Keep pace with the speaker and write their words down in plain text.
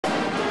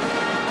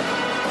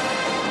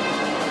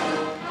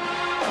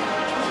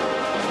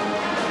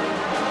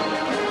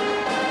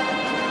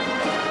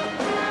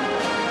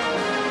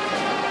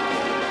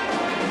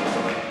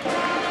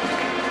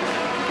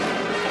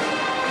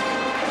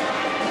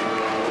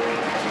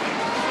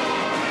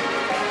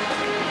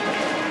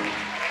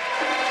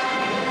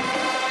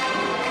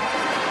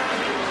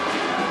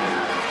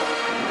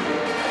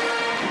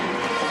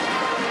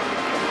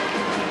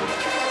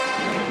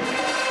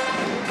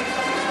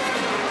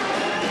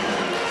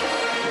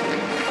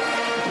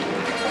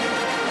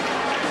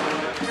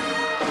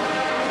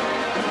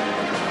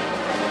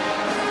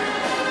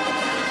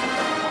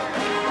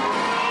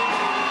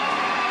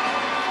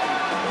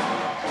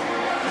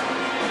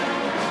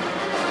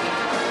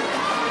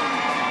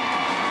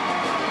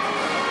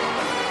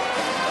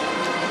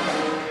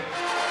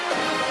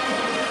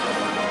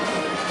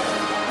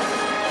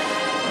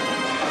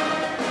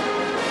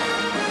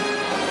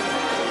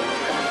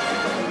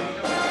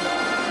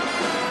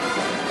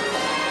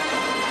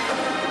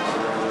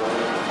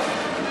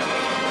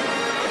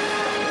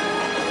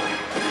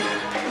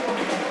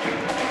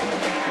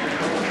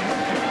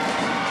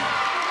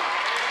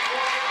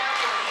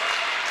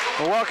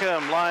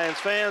Welcome, Lions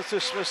fans, to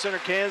Smith Center,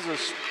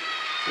 Kansas,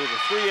 to the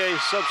 3A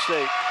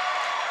Sub-State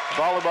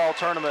Volleyball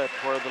Tournament,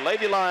 where the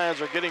Lady Lions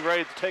are getting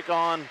ready to take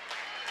on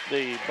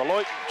the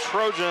Beloit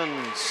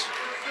Trojans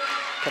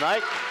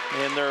tonight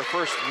in their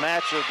first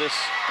match of this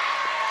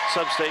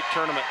Sub-State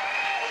tournament.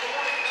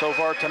 So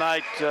far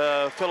tonight,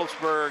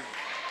 Phillipsburg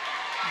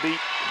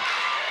beat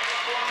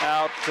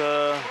out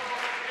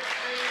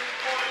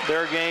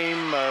their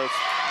game.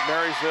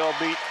 Marysville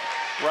beat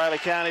Riley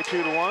County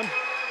 2-1.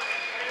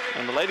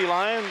 And the Lady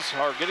Lions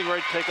are getting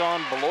ready to take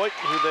on Beloit,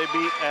 who they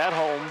beat at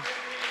home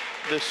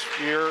this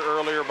year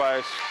earlier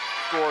by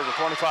scores of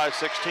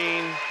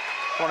 25-16,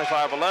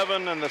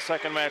 25-11, and the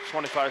second match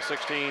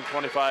 25-16,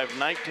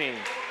 25-19.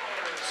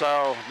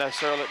 So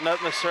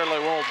not necessarily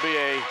won't be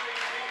a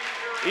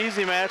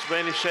easy match by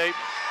any shape,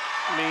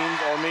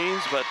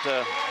 means, but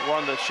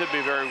one that should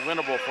be very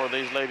winnable for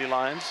these Lady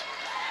Lions.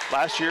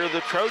 Last year, the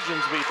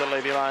Trojans beat the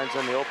Lady Lions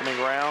in the opening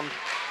round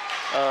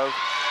of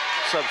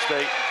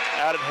Sub-State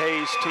out at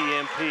Hayes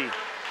TMP.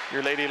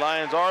 Your Lady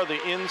Lions are the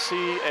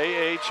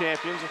NCAA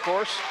champions, of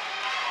course.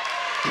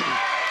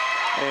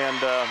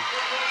 And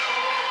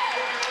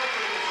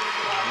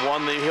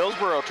won the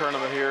Hillsborough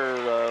tournament here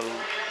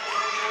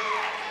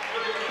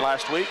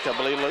last week, I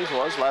believe it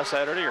was, last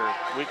Saturday or a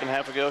week and a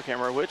half ago, I can't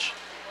remember which,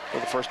 for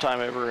the first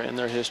time ever in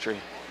their history.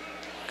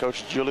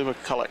 Coach Julie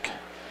McCulloch,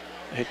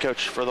 head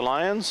coach for the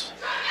Lions.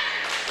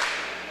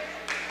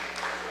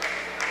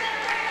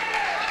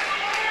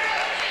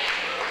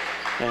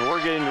 And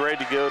we're getting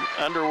ready to go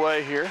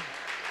underway here.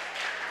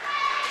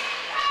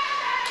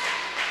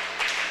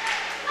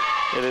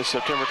 It is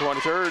September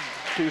 23rd,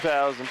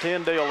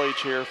 2010. Dale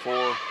Leach here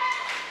for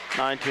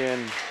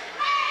 910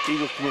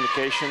 Eagle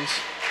Communications.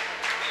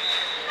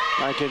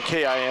 910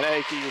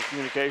 KINA Eagle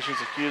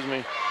Communications, excuse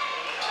me.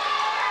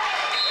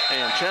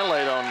 And Channel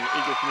 8 on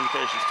Eagle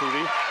Communications TV.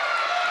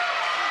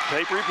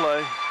 Tape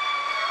replay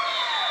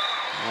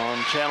on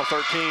Channel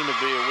 13 to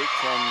be a week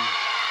from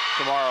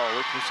tomorrow, a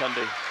week from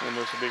Sunday, when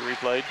this will be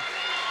replayed.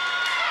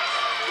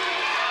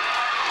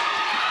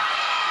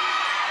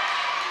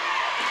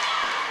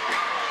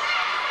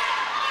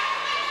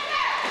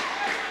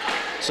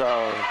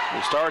 So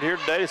we start here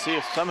today to see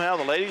if somehow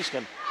the ladies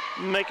can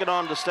make it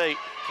on to state,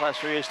 Class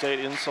 3A state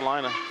in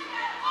Salina.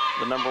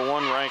 The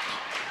 #1 ranked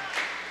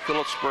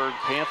Phillipsburg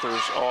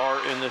Panthers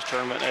are in this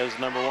tournament as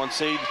 #1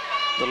 seed.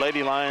 The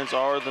Lady Lions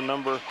are the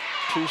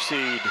 #2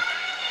 seed.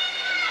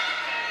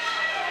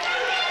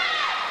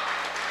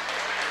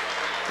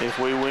 If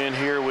we win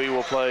here, we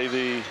will play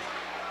the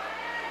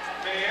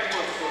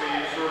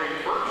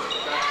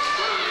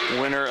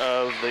winner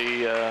of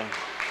the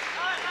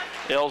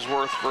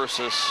Ellsworth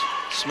versus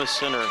Smith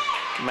Center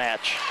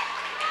match.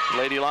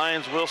 Lady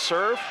Lions will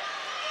serve.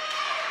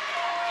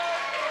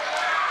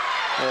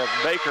 We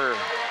have Baker,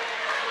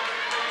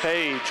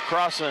 Page,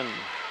 Crossan,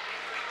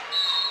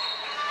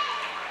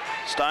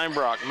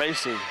 Steinbrock,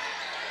 Macy,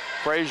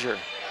 Frazier.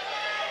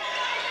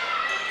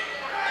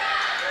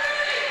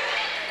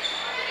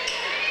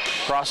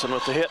 Crossan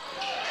with the hit.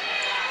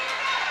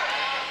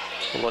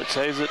 Beloit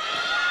saves it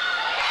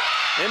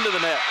into the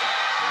net.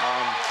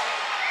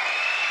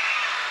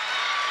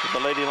 The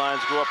Lady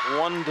Lions go up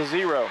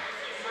 1-0.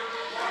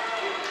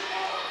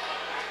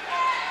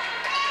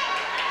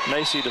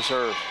 Macy to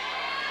serve.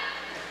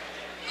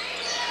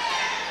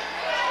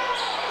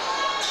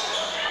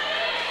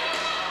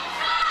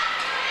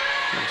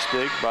 Nice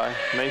dig by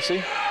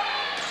Macy.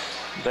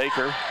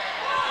 Baker,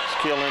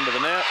 skill into the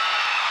net.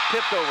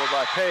 Tipped over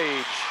by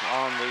Page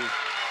on the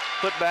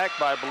putback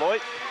by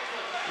Beloit.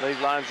 Lady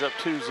Lions up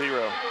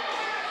 2-0.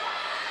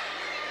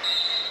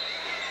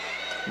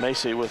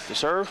 Macy with the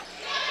serve.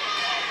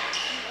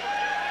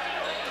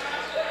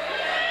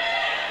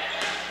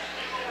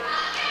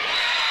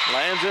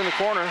 Lands in the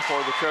corner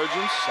for the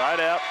Trojans. Side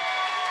out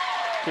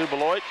to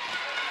Beloit.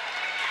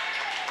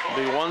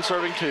 It'll be 1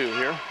 serving 2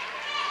 here.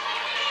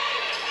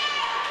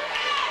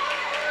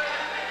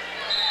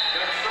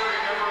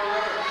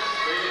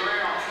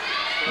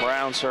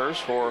 Brown serves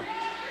for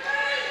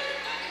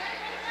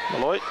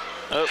Beloit.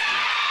 Oh,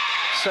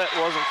 set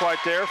wasn't quite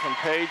there from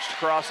Page to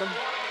Crossan.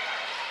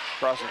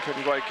 Crossan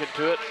couldn't quite get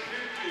to it.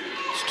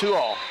 It's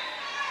 2-all.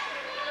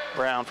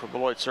 Brown for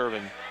Beloit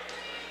serving.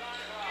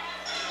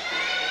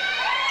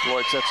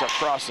 Beloit sets up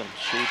Crossan.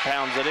 She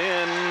pounds it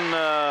in.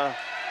 I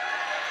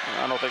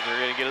don't think they're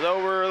going to get it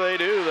over. They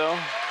do, though.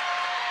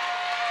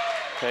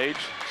 Page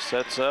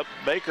sets up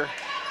Baker.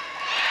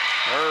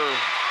 Her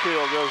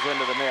kill goes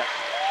into the net.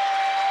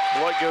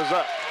 Beloit goes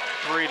up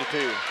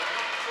 3-2.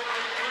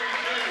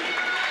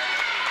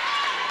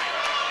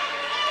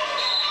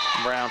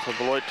 Brown for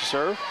Beloit to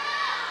serve.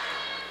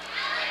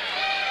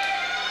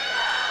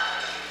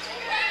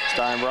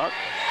 Steinbrock.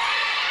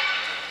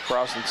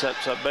 Crossan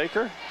sets up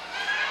Baker.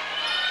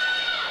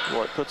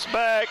 Beloit puts it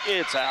back.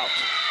 It's out.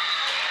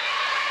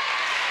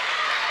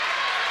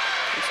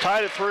 It's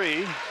tied at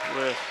 3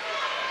 with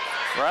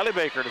Riley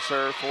Baker to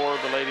serve for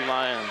the Lady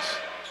Lions.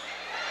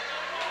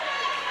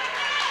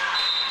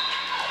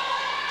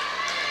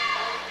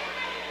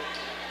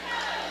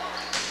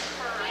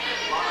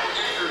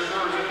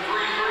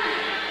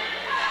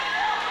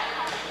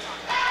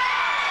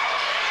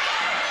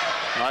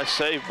 Nice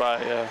save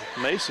by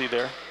Macy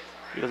there.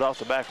 He was off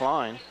the back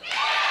line.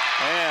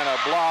 And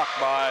a block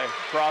by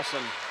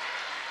Crossan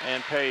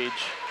and Page.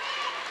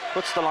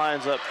 Puts the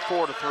Lions up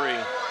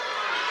 4-3.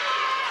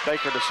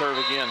 Baker to serve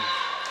again.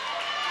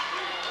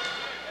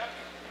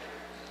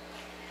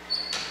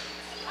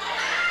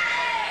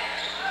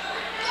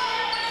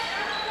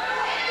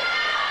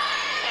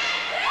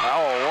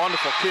 Oh, a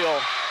wonderful kill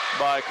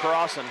by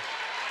Crossan.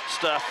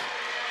 Steph,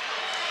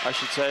 I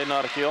should say,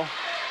 not a kill.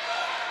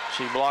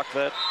 She blocked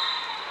that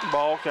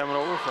ball coming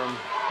over from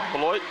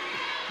Beloit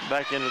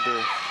back into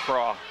the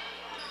craw.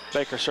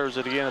 Baker serves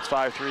it again. It's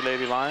 5-3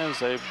 Lady Lions.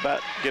 They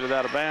get it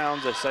out of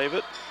bounds. They save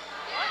it.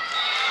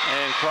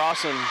 And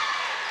Crossan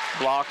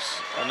blocks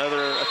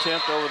another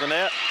attempt over the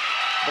net.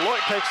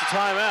 Beloit takes the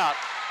timeout,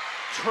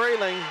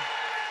 trailing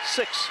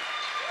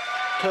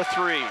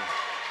 6-3.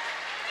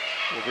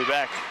 We'll be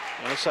back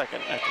in a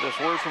second after this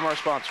word from our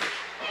sponsors.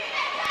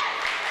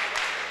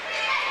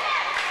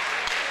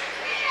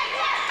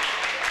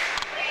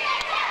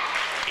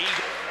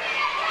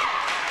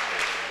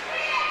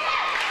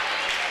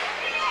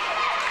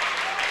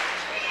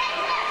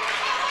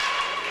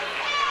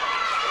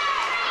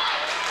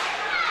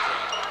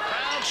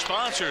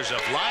 Sponsors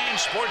of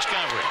Lions sports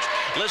coverage.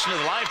 Listen to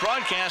the live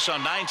broadcast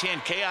on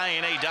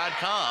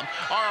 910KINA.com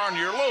or on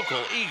your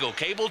local Eagle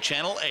Cable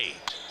Channel 8.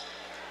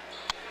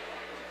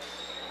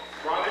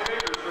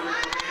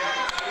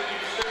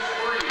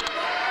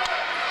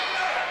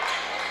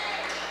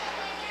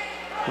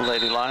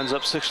 Lady Lions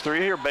up 6-3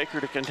 here. Baker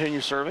to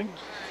continue serving.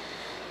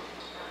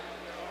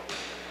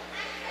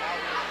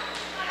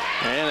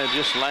 And it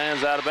just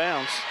lands out of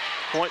bounds.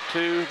 Point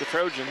to the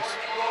Trojans.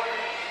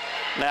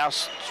 Now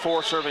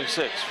 4 serving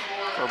 6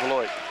 for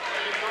Beloit.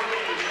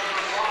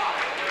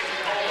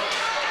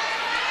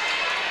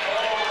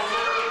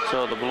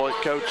 So the Beloit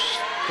coach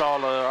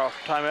called a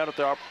timeout at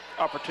the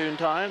opportune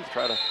time to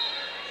try to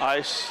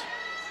ice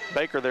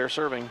Baker there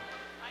serving.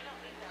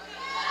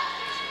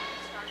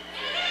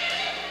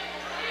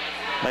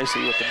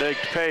 Macy with the dig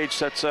to Page,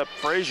 sets up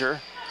Frazier.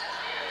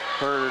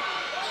 Her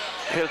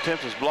hit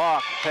attempt is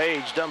blocked.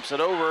 Page dumps it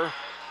over,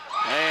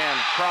 and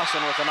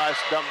Crossan with a nice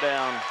dump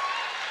down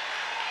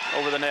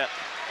over the net.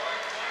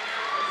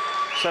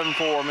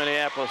 7-4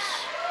 Minneapolis.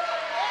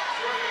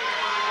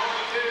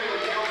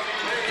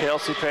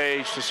 Kelsey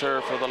Page to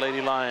serve for the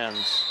Lady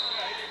Lions.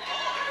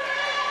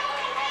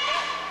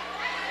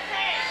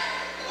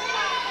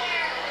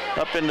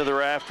 Up into the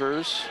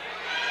rafters.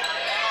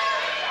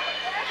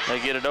 They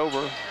get it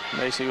over.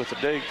 Macy with the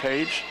dig.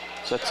 Page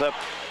sets up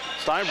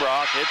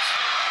Steinbrock. It's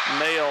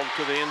nailed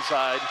to the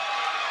inside.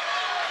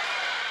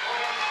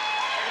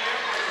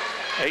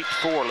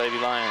 8-4 Lady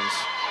Lions.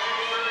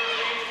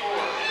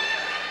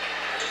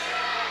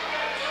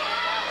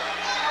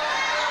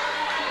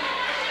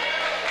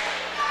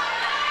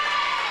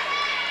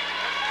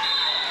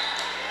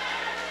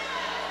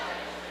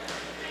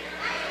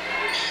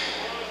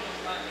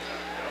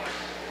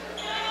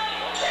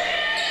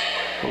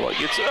 Beloit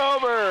gets it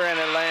over, and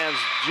it lands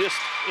just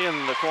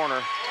in the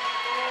corner.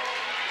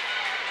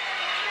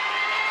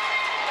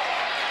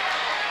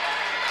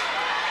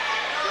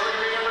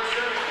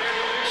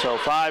 So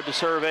 5 to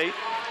serve 8.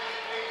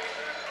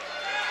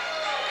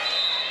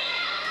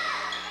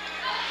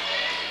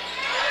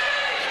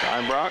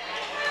 Steinbrock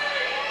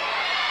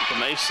to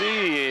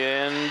Macy,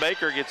 and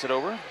Baker gets it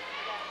over.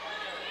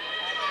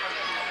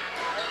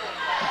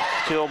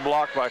 Kill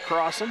blocked by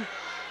Crossan.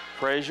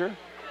 Frazier,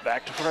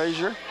 back to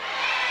Frazier.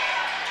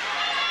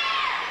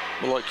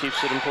 Beloit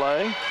keeps it in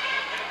play.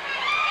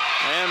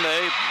 And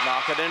they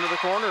knock it into the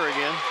corner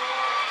again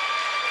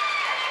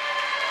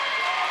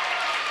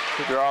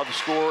to draw the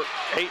score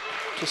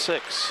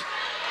 8-6.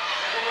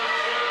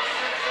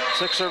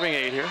 6 serving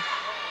 8 here.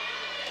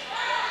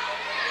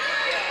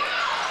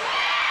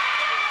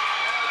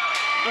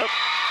 Nope.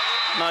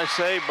 Nice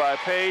save by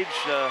Page.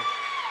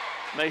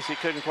 Macy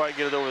couldn't quite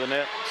get it over the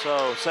net.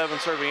 So 7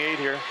 serving 8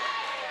 here.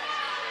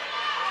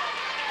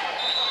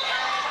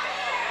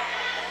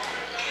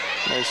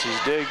 Macy's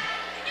dig.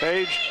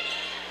 Page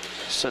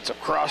sets up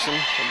Crossan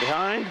from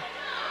behind.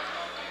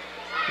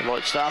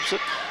 Beloit stops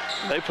it.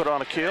 They put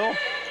on a kill.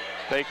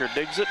 Baker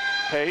digs it.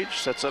 Page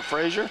sets up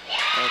Frazier,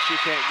 and she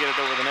can't get it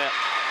over the net.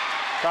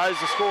 Ties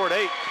the score at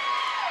 8.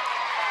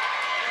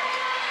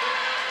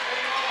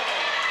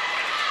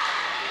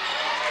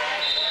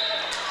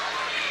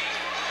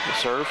 The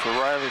serve for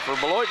Riley for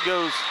Beloit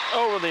goes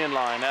over the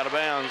inline, out of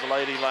bounds. The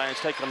Lady Lions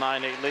take a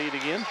 9-8 lead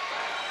again.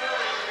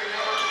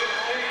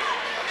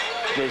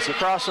 Casey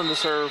Crossan to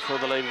serve for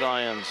the Lady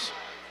Lions.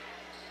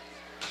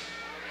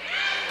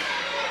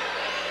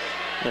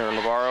 There,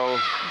 Navarro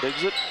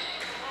digs it.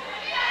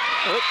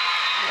 Oop.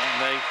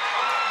 And they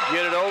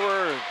get it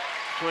over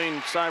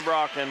between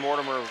Steinbrock and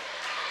Mortimer.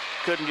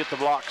 Couldn't get the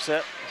block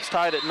set. It's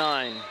tied at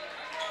 9.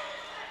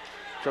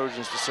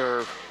 Trojans to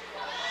serve.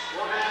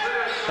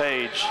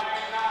 Page.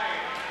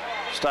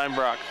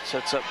 Steinbrock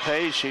sets up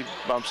Page. She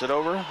bumps it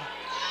over.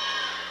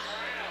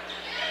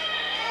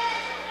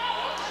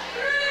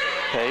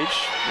 Page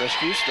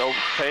rescues,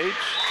 Page,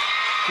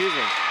 excuse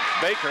me,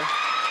 Baker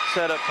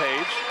set up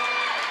Page.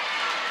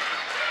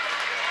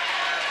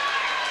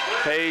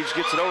 Page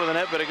gets it over the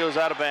net, but it goes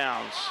out of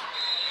bounds.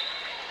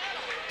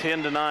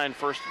 10-9,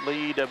 first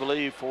lead, I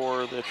believe,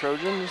 for the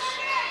Trojans.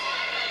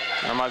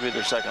 That might be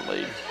their second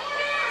lead.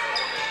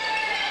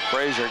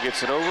 Frazier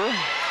gets it over.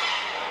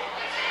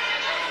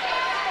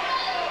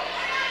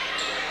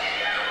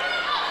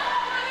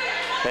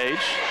 Page.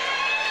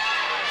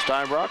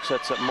 Steinbrock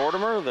sets up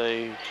Mortimer.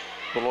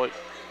 Beloit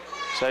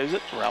saves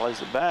it,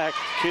 rallies it back.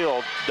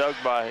 Killed, dug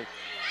by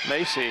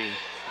Macy.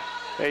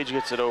 Page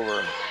gets it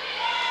over.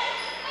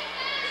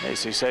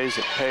 Macy saves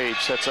it. Page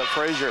sets up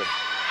Frazier.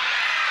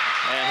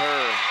 And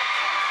her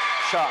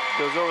shot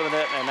goes over the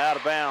net and out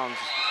of bounds.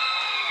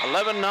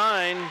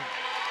 11-9.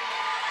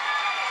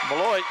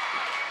 Beloit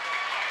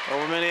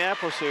over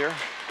Minneapolis here.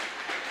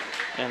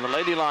 And the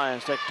Lady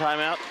Lions take a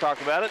timeout, talk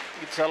about it,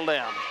 get settled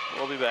down.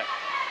 We'll be back.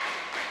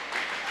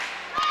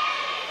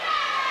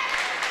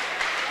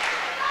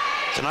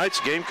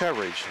 Tonight's game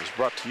coverage is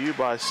brought to you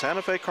by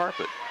Santa Fe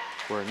Carpet,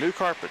 where a new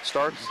carpet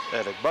starts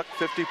at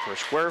 $1.50 per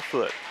square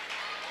foot.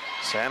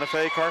 Santa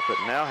Fe Carpet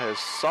now has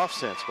Soft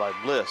Sense by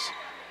Bliss,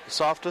 the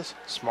softest,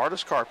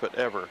 smartest carpet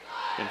ever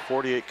in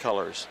 48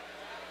 colors.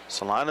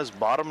 Salina's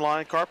bottom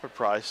line carpet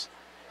price,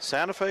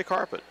 Santa Fe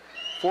Carpet,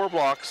 4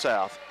 blocks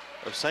south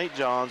of St.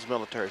 John's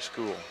Military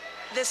School.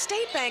 The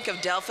State Bank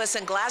of Delphus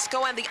and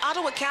Glasgow and the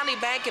Ottawa County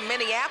Bank in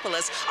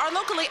Minneapolis are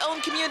locally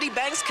owned community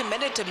banks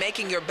committed to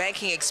making your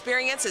banking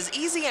experience as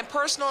easy and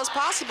personal as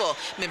possible.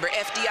 Member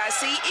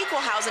FDIC, equal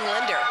housing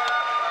lender.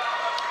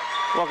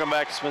 Welcome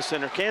back to Smith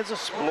Center,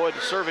 Kansas. Beloit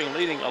is serving,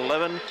 leading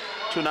 11-9.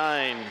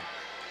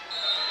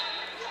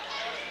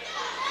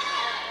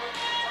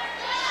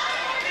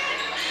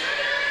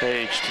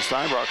 Page to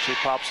Steinbrock. She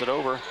pops it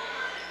over.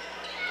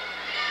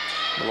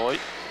 Beloit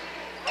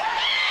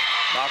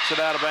knocks it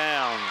out of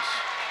bounds.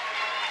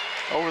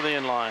 Over the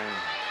inline.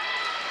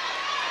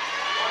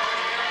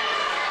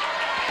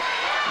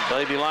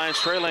 Lady Lions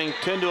trailing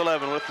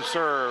 10-11 with the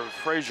serve.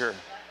 Frazier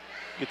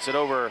gets it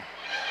over.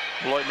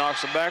 Beloit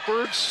knocks it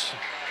backwards.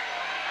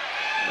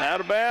 Out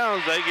of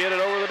bounds. They get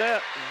it over the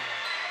net.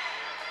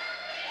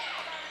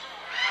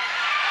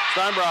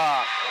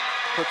 Steinbrock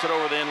puts it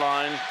over the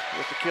inline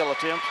with the kill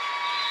attempt.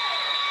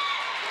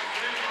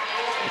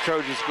 The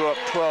Trojans go up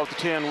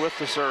 12-10 with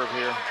the serve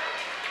here.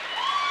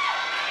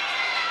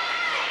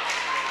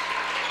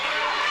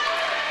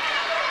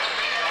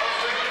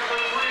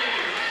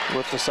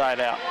 With the side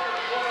out.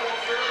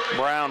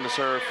 Brown to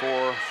serve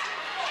for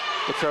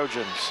the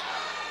Trojans.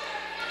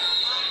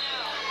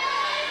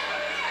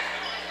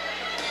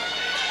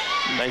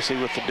 Macy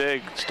with the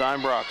dig.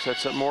 Steinbrock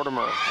sets up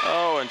Mortimer.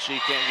 Oh, and she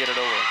can't get it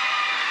over.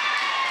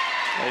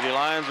 Lady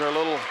Lions are a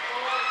little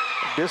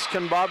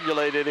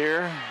discombobulated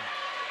here.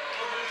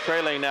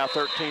 Trailing now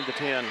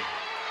 13-10.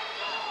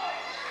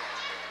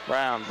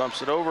 Brown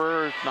bumps it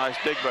over. Nice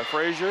dig by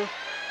Frazier.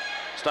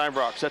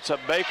 Steinbrock sets up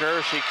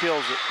Baker. She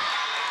kills it.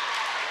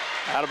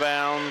 Out of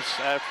bounds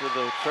after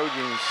the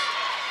Trojans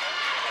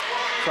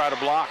try to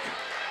block.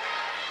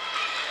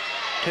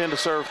 10 to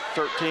serve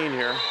 13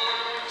 here.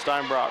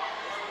 Steinbrock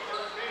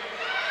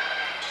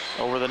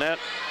over the net.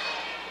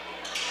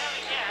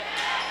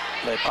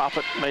 They pop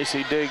it.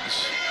 Macy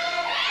digs.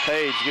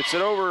 Page gets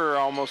it over,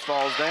 almost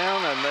falls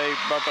down, and they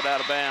bump it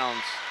out of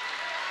bounds.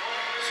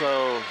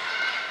 So,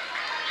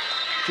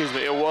 excuse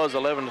me, it was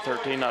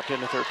 11-13, not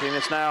 10-13.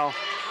 It's now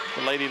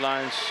the Lady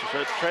Lions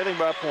trailing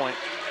by a point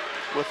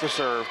with the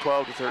serve,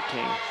 12-13.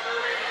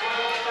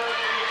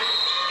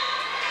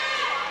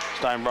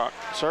 Steinbrock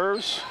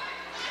serves.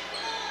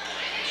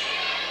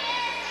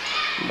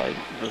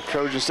 The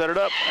Trojans set it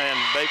up, and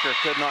Baker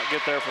could not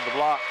get there for the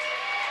block.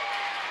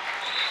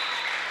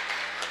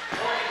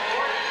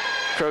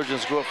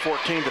 Trojans go up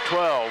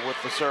 14-12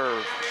 with the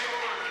serve.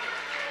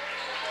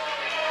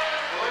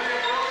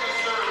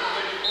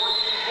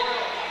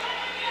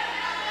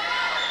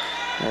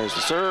 There's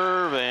the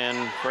serve,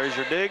 and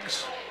Frazier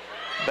digs.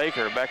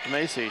 Baker back to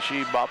Macy.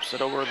 She bops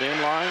it over the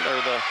inline, or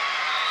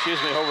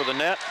over the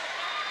net.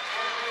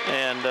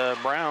 And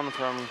Brown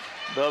from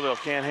Belleville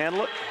can't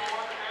handle it.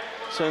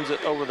 Sends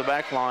it over the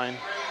back line.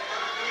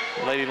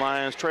 Lady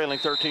Lions trailing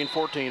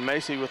 13-14.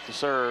 Macy with the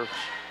serve.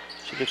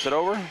 She gets it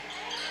over.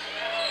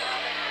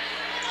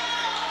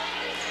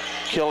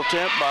 Kill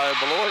attempt by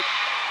Beloit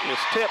is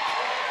tipped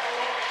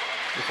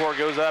before it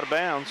goes out of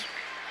bounds.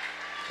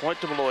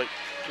 Point to Beloit,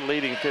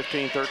 leading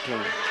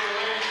 15-13.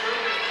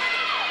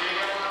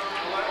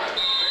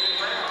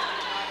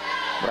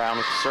 Brown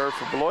with the serve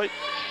for Beloit.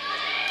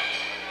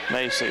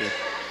 Macy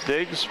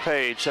digs.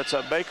 Page sets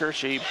up Baker.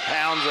 She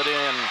pounds it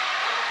in.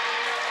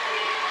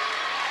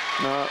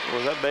 No,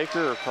 was that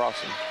Baker or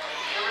Crossan?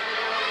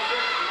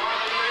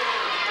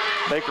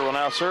 Baker will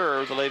now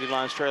serve. The Lady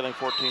Lions trailing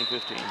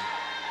 14-15.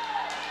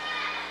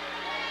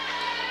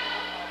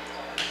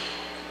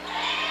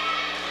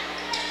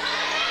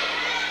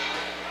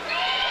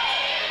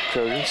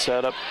 Trojans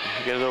set up,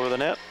 get it over the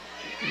net.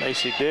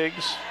 Macy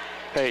digs.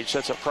 Page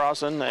sets up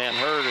Crossan, and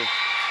her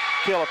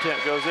kill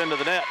attempt goes into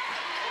the net.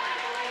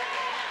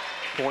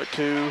 Point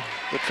to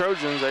the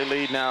Trojans. They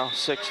lead now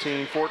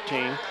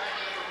 16-14.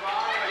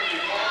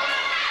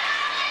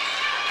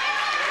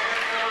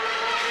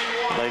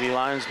 Lady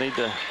Lions need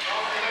to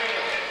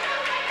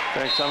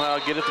somehow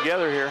get it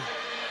together here.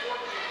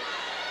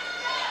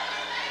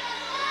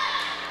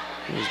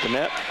 Here's the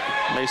net.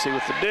 Macy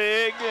with the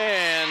dig,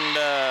 and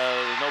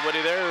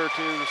nobody there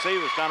to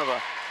receive. It's kind of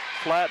a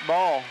flat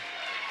ball.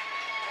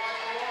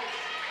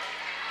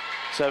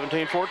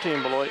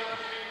 17-14 Beloit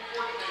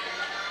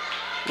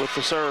with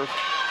the serve.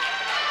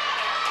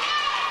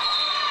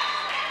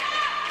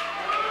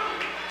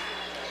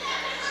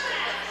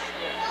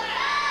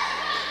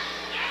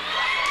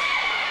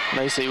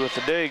 Macy with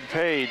the dig.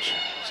 Page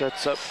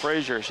sets up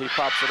Frazier. She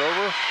pops it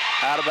over,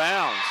 out of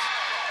bounds.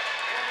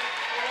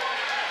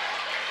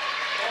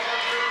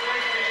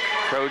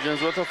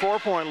 Trojans with a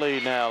 4-point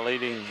lead now,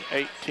 leading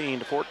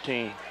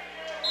 18-14.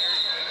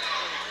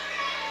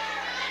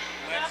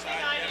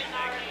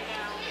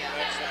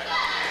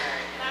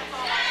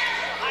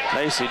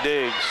 Macy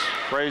digs.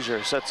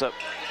 Frazier sets up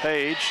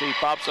Page. She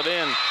pops it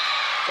in.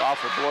 It's off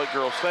the Beloit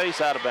girl's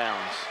face, out of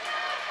bounds.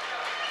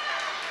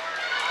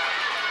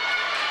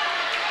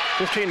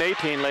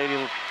 15-18,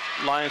 Lady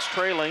Lions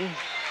trailing.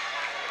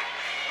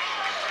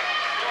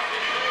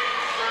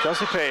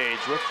 Chelsea Page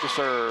with the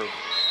serve.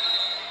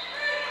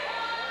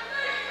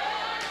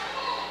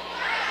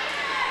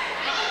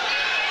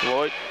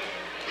 Beloit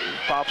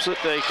pops it.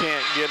 They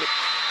can't get it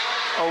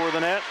over the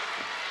net.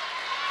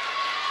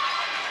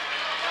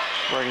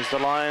 Brings the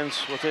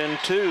Lions within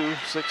 2,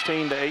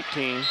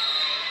 16-18.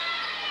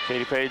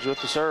 Katie Page with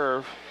the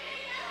serve.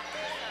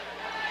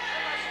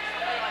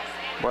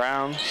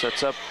 Brown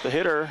sets up the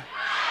hitter,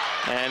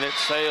 and it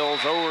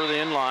sails over the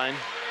inline.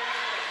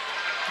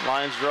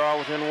 Lions draw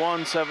within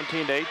 1,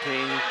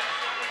 17-18.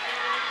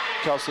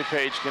 Kelsey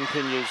Page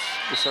continues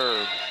the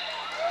serve.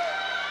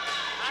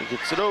 She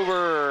gets it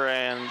over,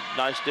 and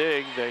nice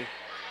dig.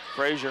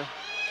 Frazier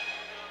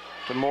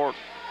to Mort.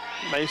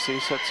 Macy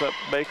sets up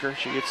Baker.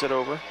 She gets it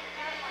over.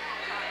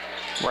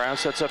 Brown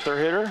sets up their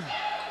hitter.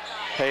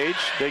 Page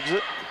digs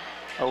it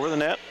over the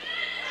net.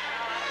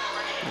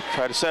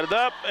 Try to set it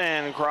up,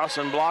 and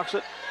Crossan blocks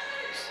it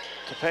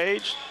to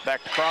Page.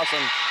 Back to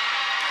Crossan.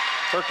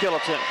 Her kill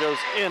attempt goes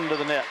into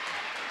the net.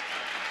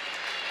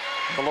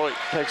 Beloit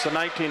takes a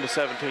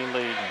 19-17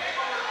 lead.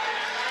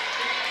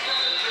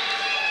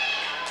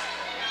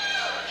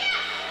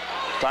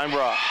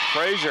 Steinbrock,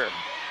 Frazier.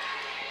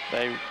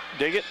 They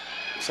dig it,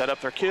 set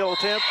up their kill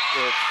attempt.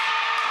 It's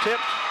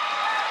tipped.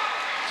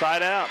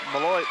 Side out,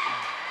 Beloit.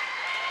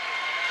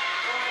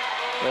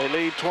 They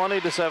lead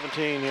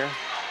 20-17 here.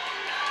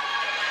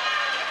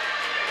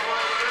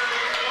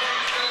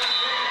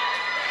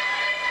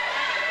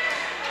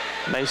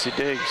 Macy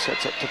digs,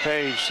 sets up to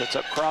Page, sets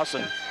up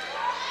Crossan.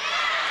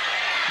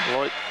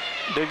 Beloit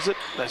digs it,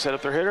 they set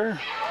up their hitter.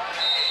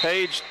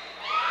 Page,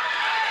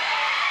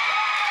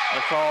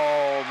 they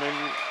call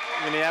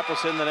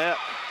Minneapolis in the net.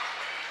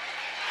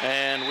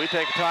 And we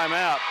take a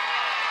timeout.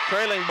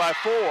 Trailing by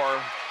 4.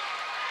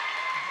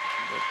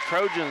 The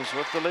Trojans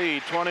with the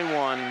lead,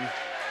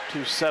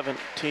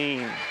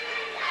 21-17.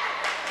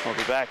 We'll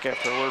be back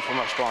after a word from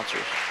our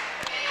sponsors.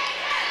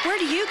 Where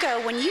do you go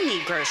when you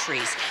need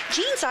groceries?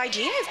 Jeans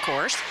IGA, of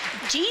course.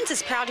 Jeans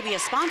is proud to be a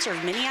sponsor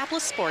of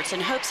Minneapolis sports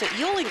and hopes that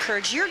you'll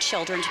encourage your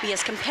children to be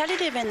as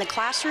competitive in the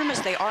classroom as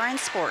they are in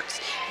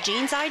sports.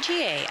 Jeans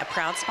IGA, a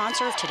proud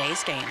sponsor of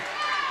today's game.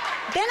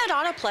 Bennett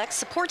Autoplex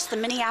supports the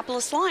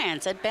Minneapolis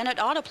Lions. At Bennett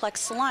Autoplex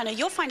Salina,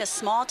 you'll find a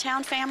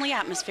small-town family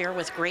atmosphere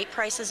with great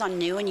prices on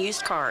new and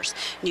used cars,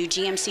 new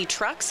GMC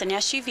trucks and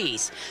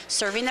SUVs.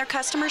 Serving their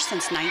customers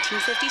since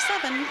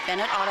 1957,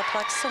 Bennett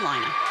Autoplex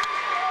Salina.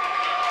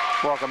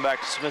 Welcome back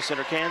to Smith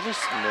Center, Kansas.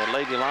 And the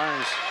Lady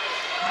Lions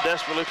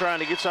desperately trying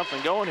to get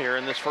something going here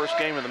in this first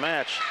game of the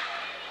match,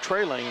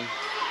 trailing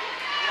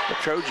the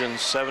Trojans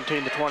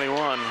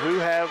 17-21, who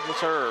have the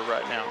serve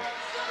right now.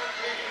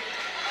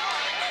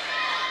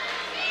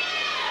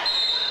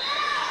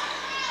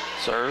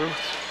 Serve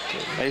to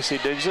Macy,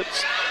 digs it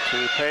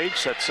to Page,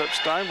 sets up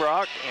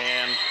Steinbrock,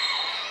 and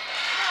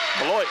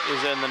Beloit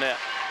is in the net.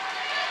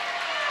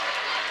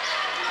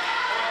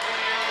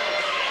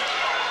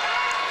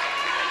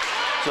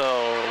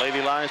 So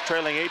Lady Lions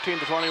trailing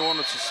 18-21.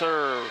 It's a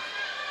serve.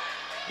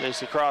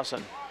 Macy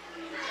Crossan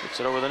gets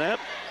it over the net.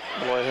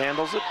 Beloit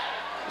handles it,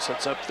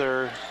 sets up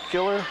their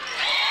killer,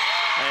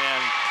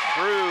 and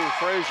through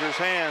Frazier's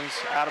hands,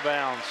 out of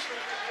bounds.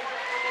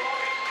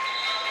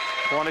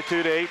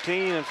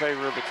 22-18 in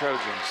favor of the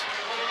Trojans.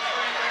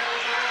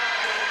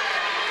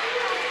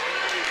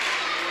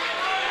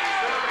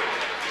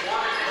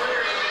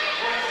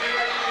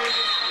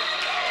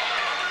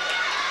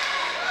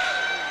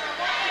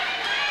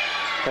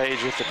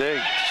 Page with the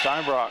dig.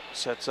 Steinbrock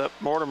sets up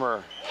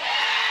Mortimer,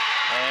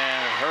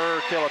 and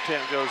her kill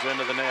attempt goes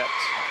into the net.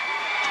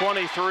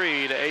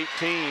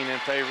 23-18 in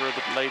favor of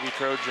the Lady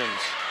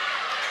Trojans.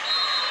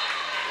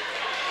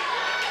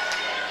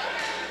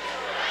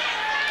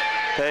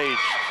 Page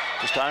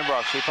to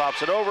Steinbrock. She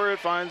pops it over. It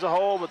finds a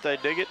hole, but they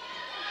dig it.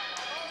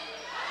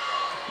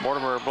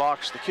 Mortimer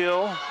blocks the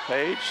kill.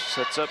 Page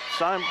sets up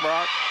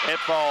Steinbrock. It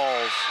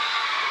falls.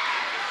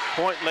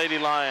 Point Lady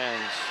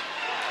Lions.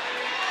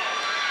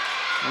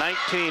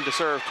 19 to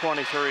serve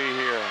 23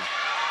 here.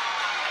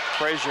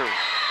 Frazier.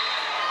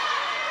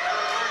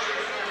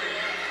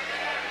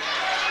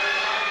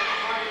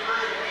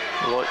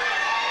 Beloit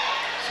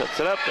sets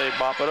it up, they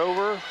bop it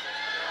over.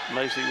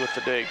 Macy with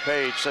the dig.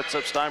 Page sets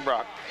up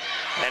Steinbrock,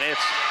 and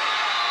it's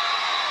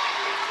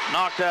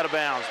knocked out of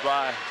bounds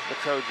by the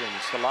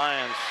Trojans. The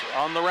Lions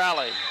on the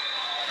rally,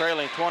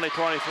 trailing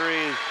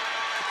 20-23. The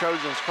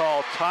Trojans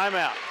call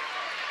timeout.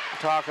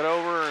 Talk it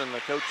over, and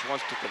the coach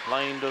wants to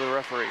complain to the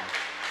referee.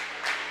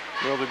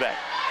 We'll be back.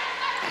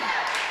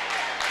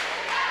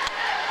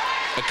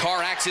 A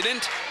car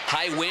accident?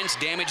 High winds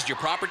damaged your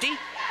property?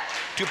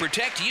 To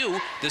protect you,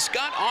 the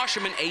Scott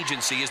Osherman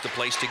Agency is the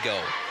place to go.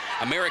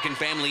 American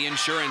Family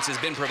Insurance has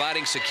been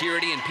providing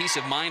security and peace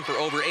of mind for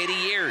over 80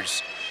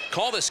 years.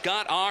 Call the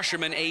Scott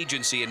Osherman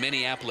Agency in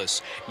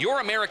Minneapolis,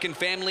 your American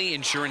Family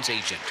Insurance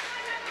agent.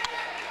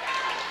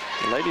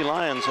 The Lady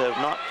Lions have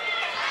not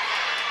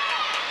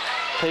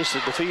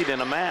tasted defeat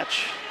in a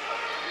match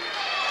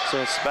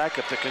since back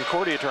at the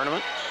Concordia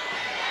tournament.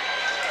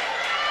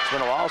 It's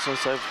been a while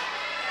since they've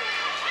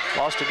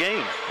lost a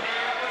game.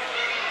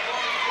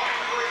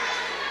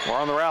 We're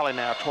on the rally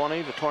now,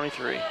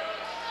 20-23.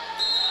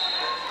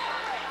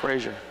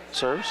 Frazier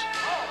serves.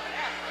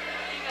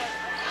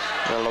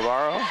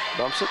 Navarro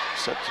bumps it,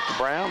 sets it to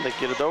Brown. They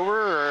get it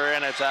over,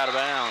 and it's out of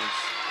bounds.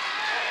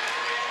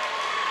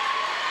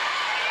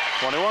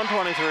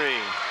 21-23.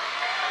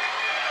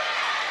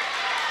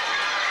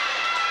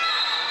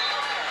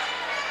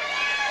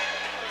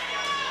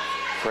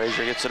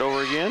 Frazier gets it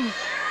over again.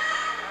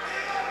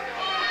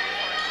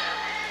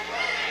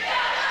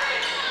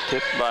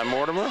 Tipped by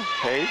Mortimer.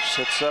 Page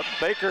sets up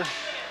Baker. And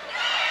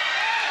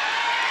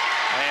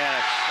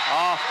it's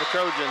off the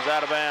Trojans,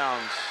 out of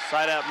bounds.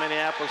 Side out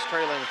Minneapolis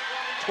trailing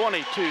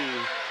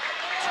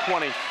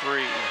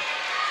 22-23.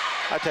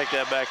 I take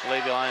that back. The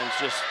Lady Lions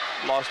just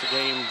lost a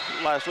game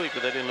last week,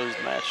 but they didn't lose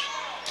the match.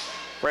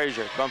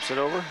 Frazier bumps it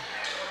over.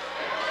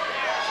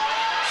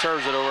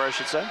 Serves it over, I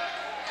should say.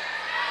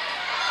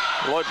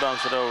 Beloit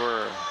bumps it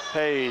over.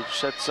 Page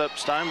sets up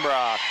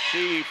Steinbrock.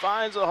 She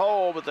finds a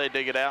hole, but they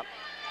dig it out.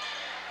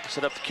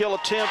 Set up the kill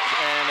attempt,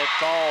 and it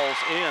falls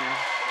in.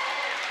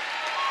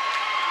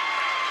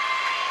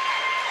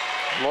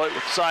 Beloit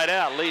with side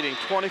out, leading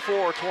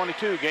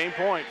 24-22. Game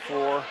point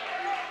for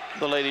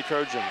the Lady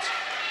Trojans.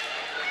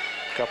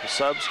 A couple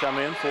subs come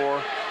in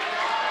for,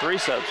 3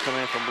 subs come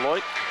in from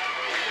Beloit.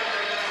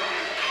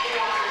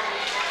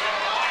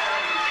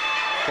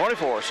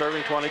 24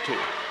 serving 22.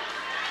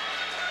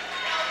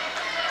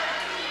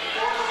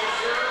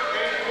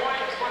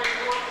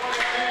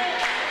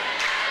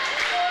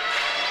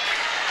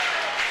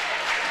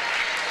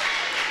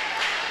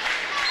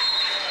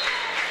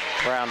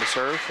 Brown to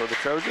serve for the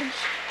Trojans.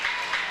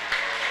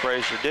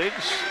 Frazier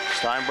digs.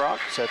 Steinbrock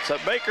sets up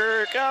Baker.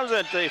 Here comes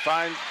it. They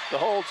find the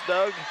holes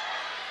dug.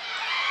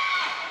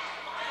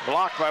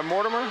 Blocked by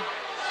Mortimer.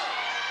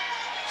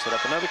 Set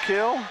up another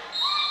kill.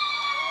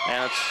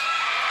 And it's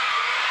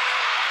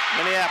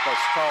Minneapolis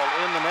called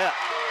in the net.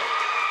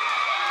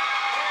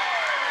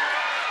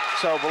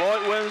 So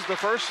Beloit wins the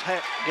first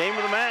game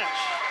of the match.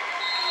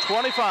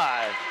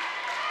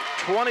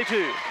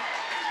 25-22.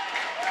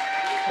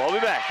 We'll be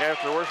back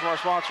after the word from our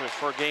sponsors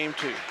for game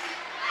 2.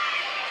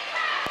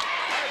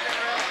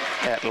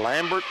 At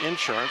Lambert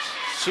Insurance,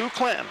 Sue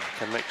Clanton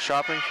can make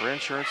shopping for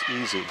insurance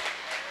easy.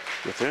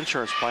 With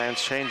insurance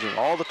plans changing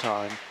all the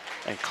time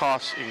and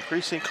costs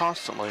increasing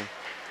constantly,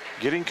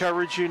 getting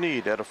coverage you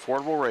need at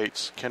affordable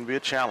rates can be a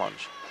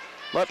challenge.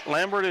 Let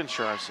Lambert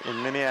Insurance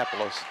in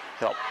Minneapolis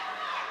help.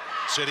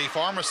 City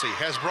Pharmacy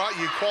has brought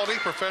you quality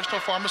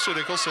professional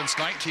pharmaceuticals since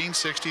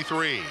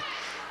 1963.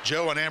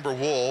 Joe and Amber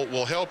Wool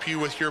will help you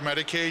with your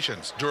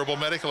medications, durable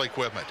medical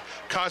equipment,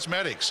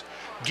 cosmetics,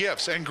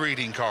 gifts, and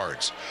greeting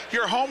cards.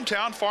 Your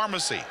hometown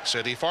pharmacy,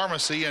 City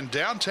Pharmacy in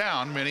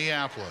downtown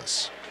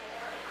Minneapolis.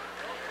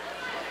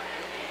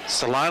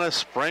 Salina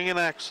Spring and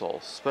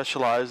Axle,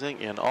 specializing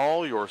in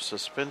all your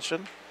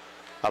suspension,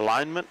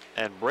 alignment,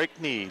 and brake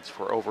needs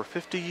for over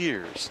 50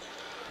 years.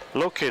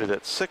 Located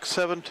at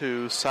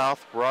 672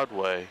 South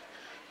Broadway,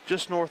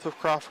 just north of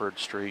Crawford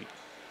Street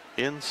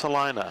in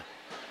Salina.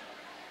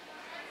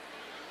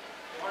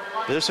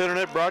 This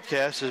internet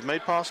broadcast is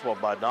made possible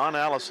by Don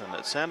Allison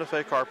at Santa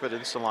Fe Carpet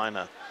in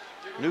Salina.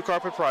 New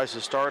carpet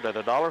prices start at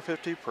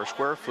 $1.50 per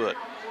square foot.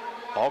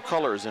 All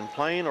colors in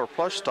plain or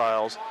plush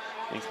styles,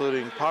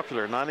 including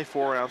popular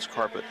 94-ounce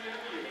carpet.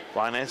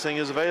 Financing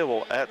is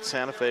available at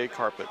Santa Fe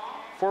Carpet,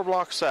 4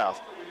 blocks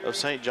south of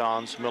St.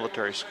 John's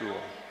Military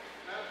School.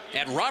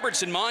 At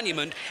Robertson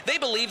Monument, they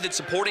believe that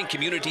supporting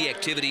community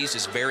activities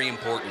is very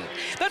important.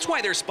 That's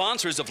why they're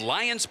sponsors of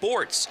Lion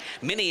Sports.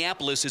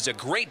 Minneapolis is a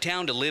great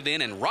town to live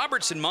in, and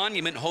Robertson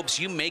Monument hopes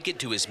you make it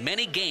to as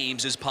many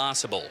games as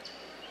possible.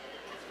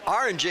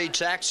 R&J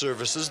Tax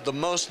Services, the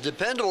most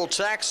dependable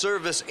tax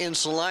service in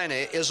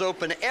Salina, is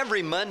open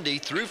every Monday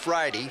through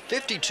Friday,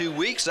 52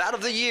 weeks out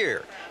of the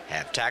year.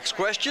 Have tax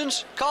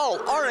questions? Call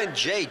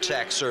R&J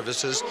Tax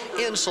Services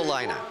in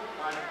Salina.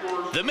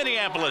 The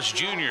Minneapolis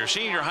junior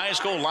senior high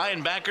school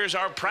linebackers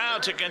are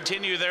proud to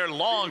continue their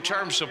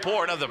long-term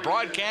support of the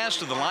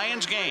broadcast of the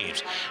Lions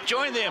games.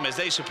 Join them as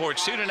they support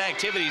student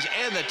activities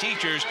and the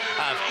teachers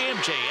of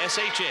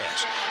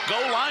MJSHS. Go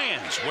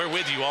Lions, we're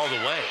with you all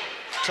the way.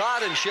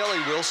 Todd and Shelley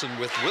Wilson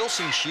with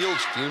Wilson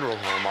Shields Funeral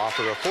Home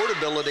offer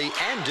affordability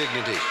and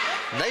dignity.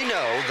 They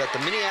know that the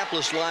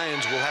Minneapolis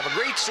Lions will have a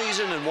great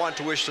season and want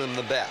to wish them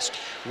the best.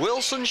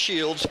 Wilson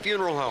Shields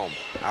Funeral Home,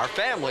 our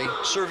family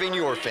serving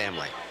your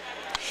family.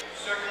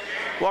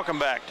 Welcome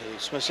back to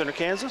Smith Center,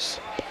 Kansas.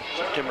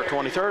 September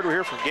 23rd, we're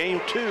here for game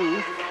 2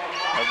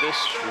 of this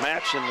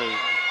match in the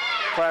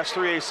Class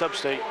 3A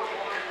Substate.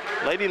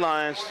 Lady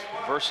Lions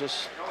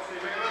versus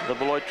the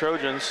Beloit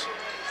Trojans.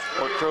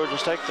 Beloit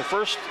Trojans take the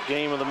first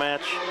game of the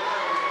match,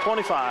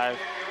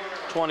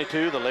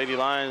 25-22. The Lady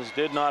Lions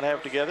did not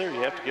have together.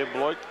 You have to give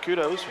Beloit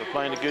kudos for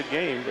playing a good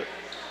game, but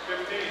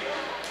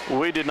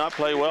we did not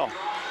play well.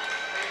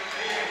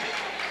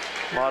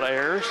 A lot of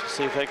errors.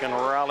 See if they can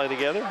rally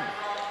together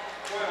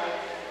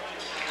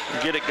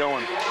and get it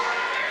going.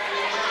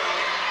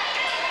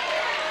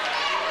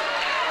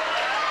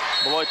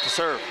 Beloit to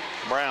serve.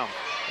 Brown,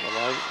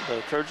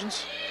 the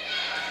Trojans.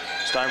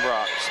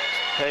 Steinbrock.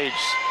 Page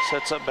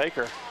sets up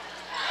Baker.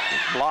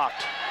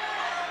 Blocked.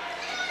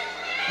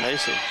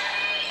 Macy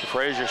to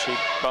Frazier. She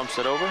bumps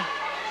it over.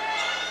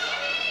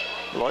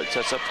 Beloit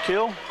sets up the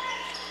kill.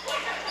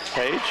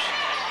 Page.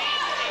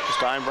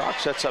 Steinbrock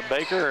sets up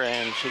Baker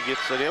and she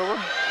gets it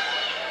over.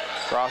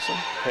 Crossing.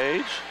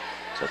 Page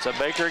sets up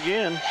Baker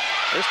again.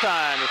 This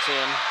time it's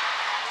in.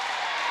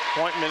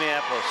 Point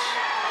Minneapolis.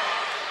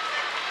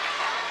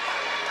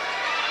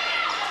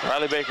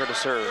 Riley Baker to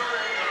serve.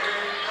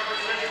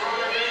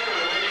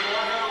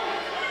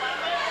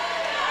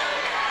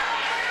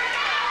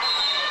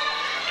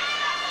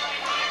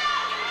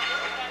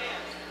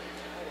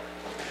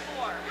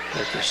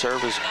 Baker's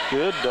serve is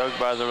good, dug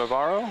by the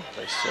Navarro.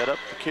 They set up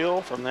the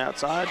kill from the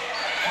outside.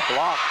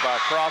 Blocked by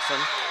Crossan.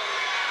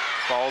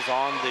 Falls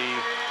on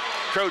the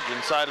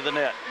Trojan side of the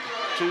net.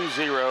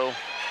 2-0,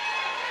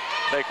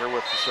 Baker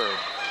with the serve.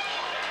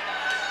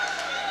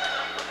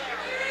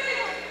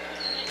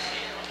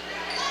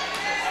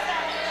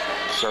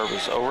 Serve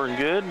is over and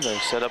good. They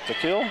set up the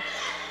kill.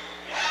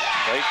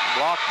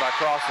 Blocked by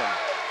Crossan.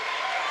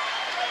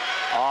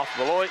 Off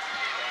Beloit.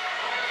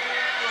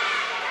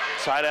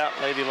 Side out,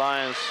 Lady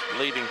Lions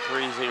leading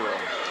 3-0.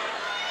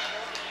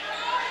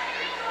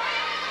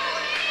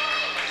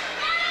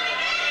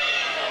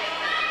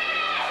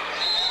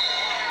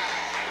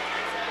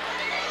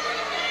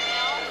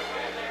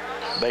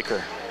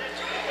 Baker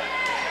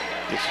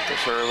gets the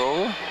serve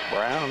over.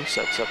 Brown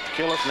sets up the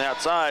killer from the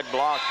outside,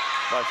 blocked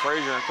by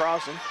Frazier and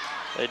Crossan.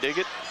 They dig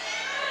it.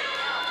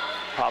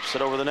 Pops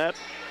it over the net.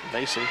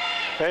 Macy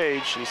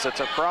Page, she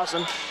sets up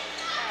Crossan.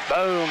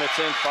 Boom, it's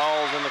in,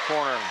 falls in the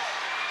corner.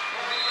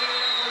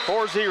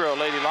 4-0,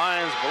 Lady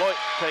Lions. Beloit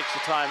takes the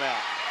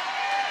timeout.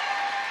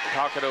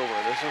 Talk it over.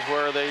 This is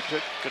where they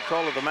took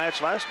control of the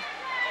match last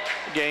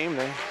game.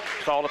 They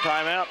called a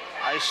timeout,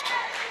 iced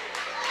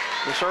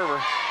the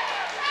server.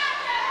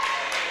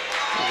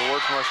 Here's a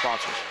word from our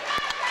sponsors.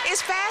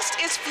 It's fast,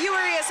 it's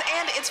furious,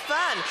 and it's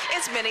fun.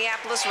 It's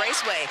Minneapolis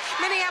Raceway.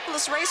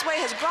 Minneapolis Raceway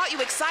has brought you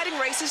exciting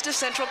races to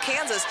Central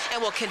Kansas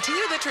and will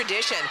continue the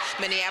tradition.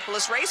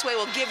 Minneapolis Raceway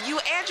will give you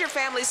and your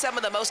family some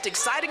of the most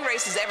exciting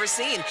races ever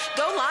seen.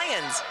 Go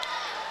Lions!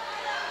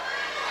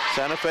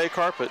 Santa Fe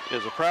Carpet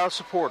is a proud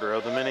supporter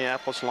of the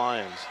Minneapolis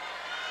Lions.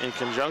 In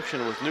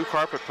conjunction with new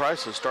carpet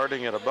prices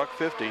starting at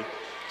 $1.50,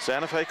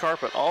 Santa Fe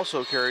Carpet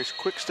also carries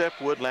quick step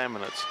wood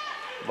laminates,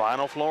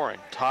 vinyl flooring,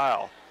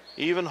 tile,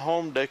 even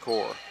home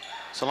decor.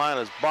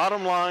 Salina's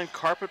bottom line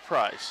carpet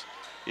price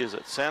is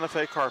at Santa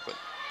Fe Carpet,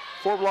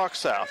 4 blocks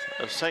south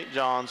of St.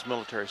 John's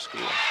Military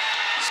School.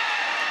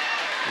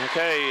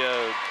 Okay,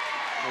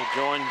 we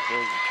joined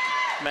the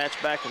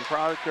match back in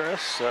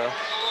progress.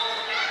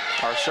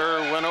 Our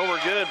serve went over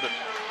good, but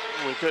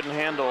we couldn't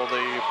handle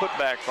the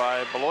putback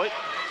by Beloit.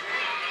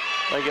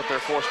 They get their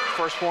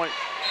first point.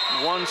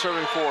 1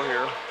 serving 4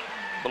 here.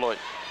 Beloit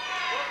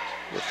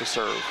with the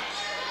serve.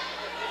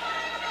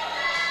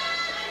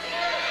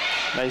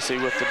 Macy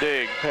with the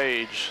dig.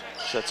 Page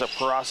sets up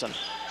Crossan.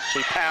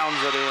 She pounds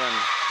it in.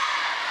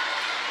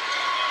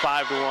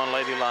 5-1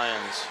 Lady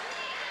Lions.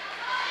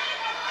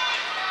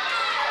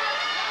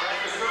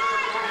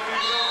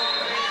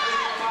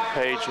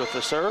 Page with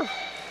the serve.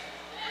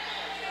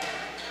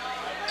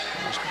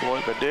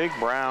 Beloit the dig.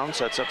 Brown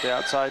sets up the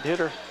outside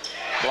hitter.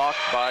 Blocked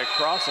by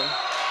Crossan.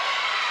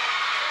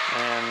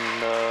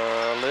 And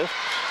lift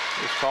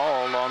is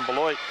called on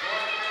Beloit.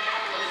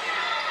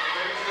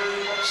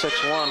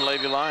 6-1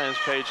 Lady Lions.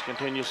 Page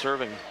continues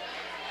serving.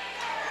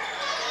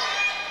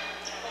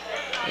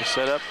 They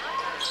set up.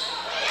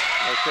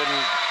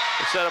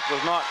 The setup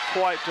was not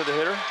quite to the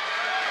hitter.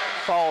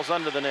 Falls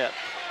under the net.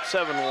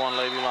 7-1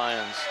 Lady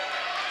Lions.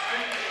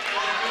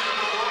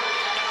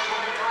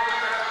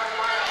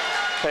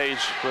 Page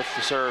with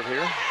the serve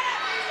here.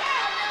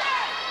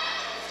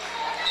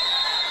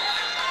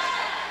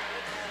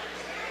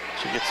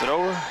 She gets it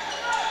over.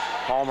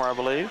 Palmer, I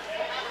believe.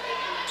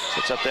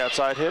 Sets up the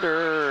outside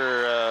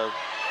hitter.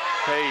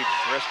 Page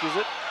rescues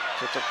it.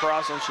 Sets up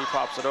Crossan. She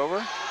pops it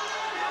over.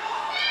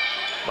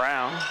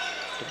 Brown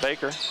to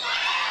Baker.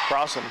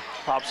 Crossan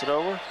pops it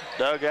over.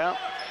 Dug out.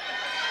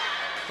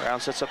 Brown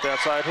sets up the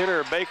outside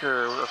hitter.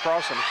 Baker, or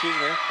Crossan, excuse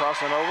me.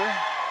 Crossan over.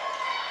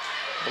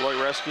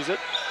 Beloit rescues it.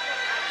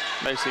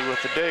 Macy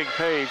with the dig.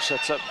 Page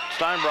sets up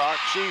Steinbrock.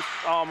 She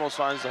almost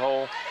finds the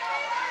hole.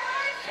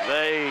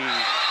 They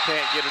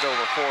can't get it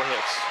over. 4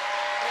 hits.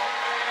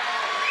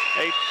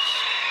 8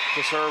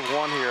 to serve,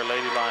 1 here,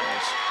 Lady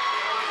Lions.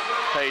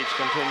 Page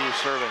continues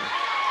serving.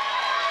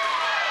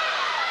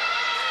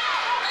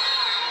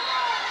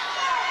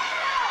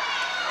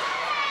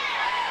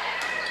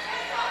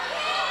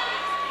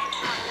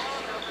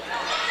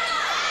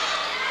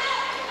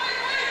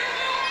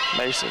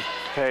 Macy.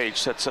 Page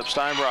sets up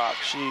Steinbrock.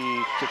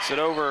 She gets it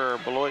over.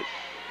 Beloit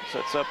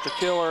sets up the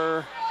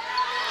killer.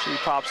 She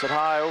pops it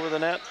high over the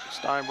net.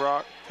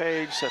 Steinbrock.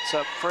 Page sets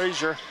up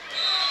Frazier.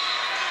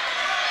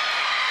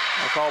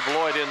 I call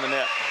Beloit in the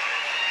net.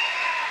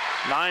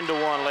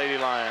 9-1 Lady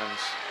Lions.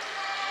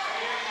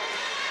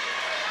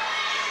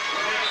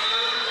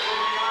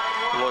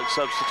 Beloit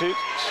substitutes.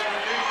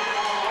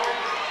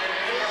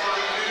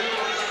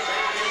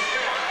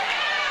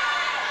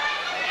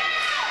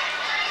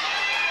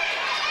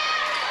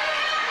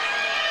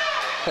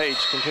 Page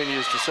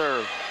continues to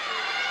serve.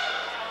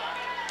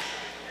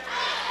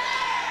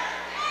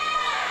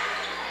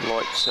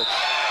 Beloit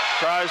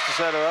tries to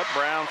set her up.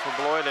 Brown for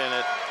Beloit, and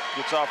it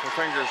gets off her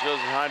fingers, goes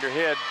behind her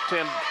head.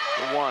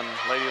 10-1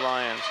 Lady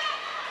Lions.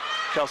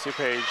 Kelsey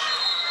Page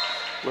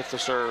with the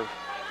serve.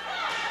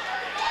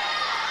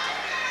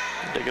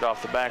 Dig it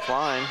off the back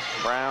line.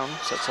 Brown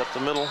sets up the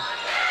middle.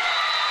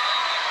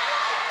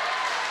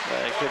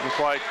 They couldn't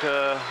quite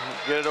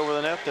get it over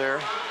the net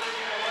there.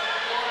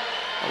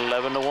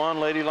 11-1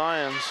 Lady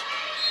Lions.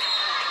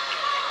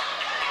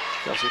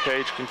 Kelsey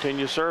Page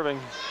continues serving.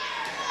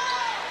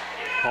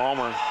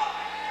 Palmer.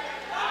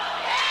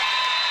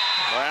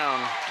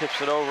 Brown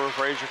tips it over.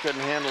 Frazier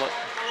couldn't handle it.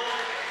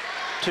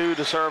 2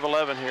 to serve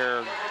 11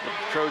 here. The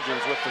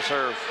Trojans with the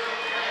serve.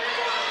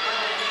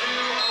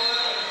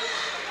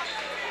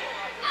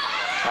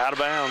 Out of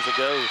bounds it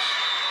goes.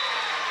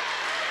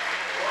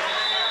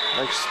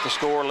 Makes the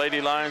score Lady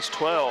Lions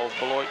 12,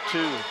 Beloit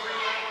 2.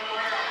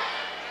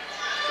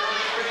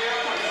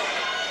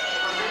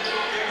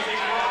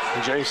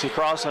 J.C.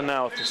 Crossan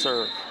now with the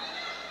serve.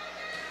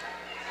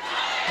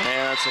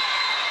 And that's a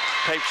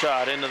tape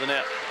shot into the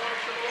net.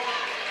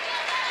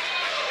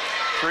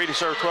 3 to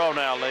serve 12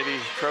 now, Lady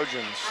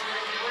Trojans.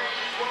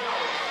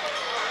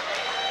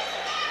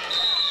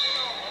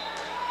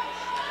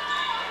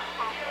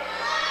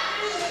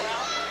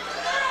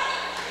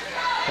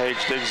 Page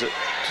digs it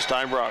to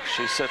Steinbrock.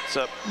 She sets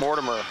up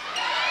Mortimer.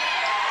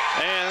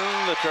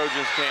 And the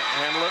Trojans can't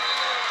handle it.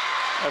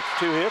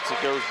 After 2 hits,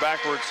 it goes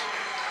backwards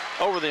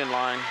over the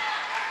inline.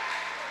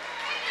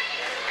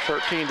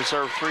 13 to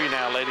serve 3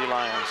 now, Lady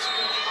Lions.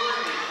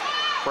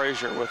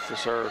 Frazier with the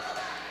serve.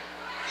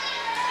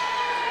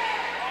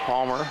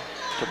 Palmer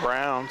to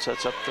Brown,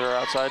 sets up their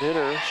outside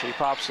hitter. She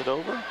pops it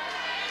over.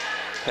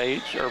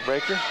 Page, or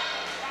Baker,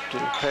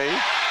 to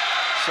Page.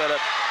 Set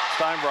up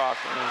Steinbrock,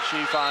 and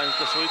she finds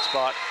the sweet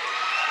spot.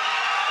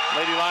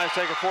 Lady Lions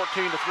take a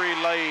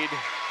 14-3 lead,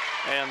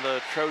 and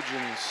the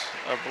Trojans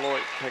of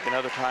Beloit take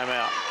another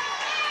timeout.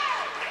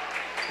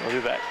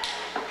 We'll be back.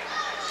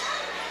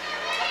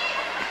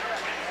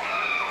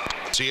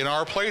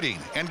 CNR Plating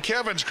and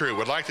Kevin's crew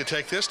would like to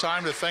take this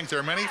time to thank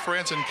their many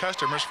friends and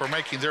customers for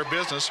making their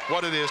business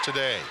what it is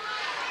today.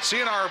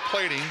 CNR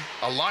Plating,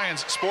 a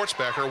Lions sports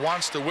backer,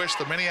 wants to wish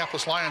the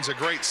Minneapolis Lions a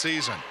great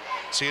season.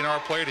 CNR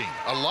Plating,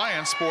 a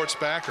Lions sports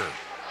backer.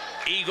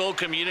 Eagle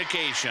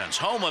Communications,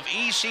 home of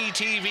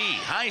ECTV,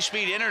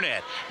 high-speed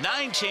internet,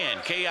 910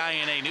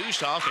 KINA News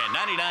Talk and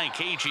 99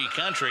 KG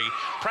Country,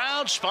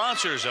 proud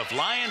sponsors of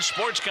Lions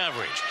sports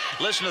coverage.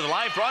 Listen to the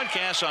live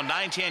broadcasts on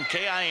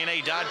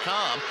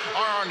 910KINA.com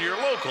or on your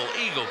local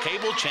Eagle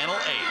Cable Channel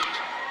 8.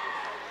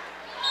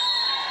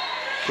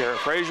 Kara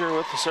Frazier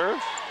with the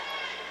serve.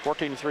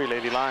 14-3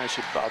 Lady Lions.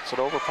 She bots it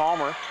over.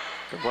 Palmer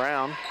to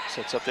Brown.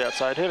 Sets up the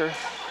outside hitter.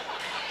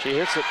 She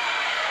hits it.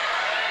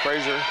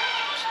 Frazier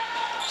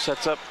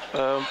sets up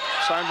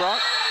Steinbrock.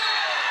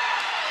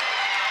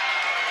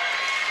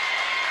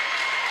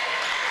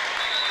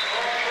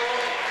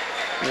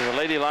 Either the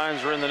Lady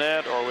Lions were in the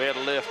net or we had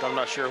a lift. I'm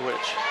not sure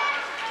which.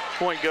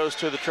 Point goes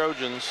to the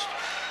Trojans.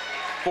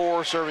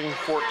 4 serving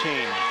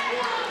 14.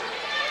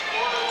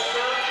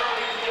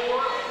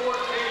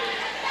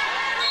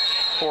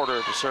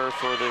 Porter to serve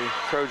for the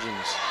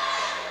Trojans.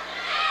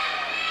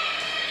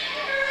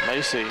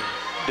 Macy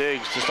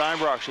digs to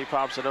Steinbrock. She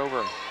pops it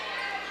over.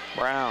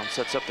 Brown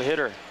sets up the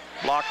hitter.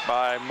 Blocked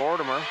by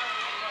Mortimer.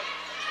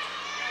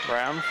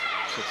 Brown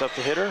sets up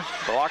the hitter.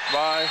 Blocked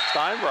by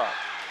Steinbrock.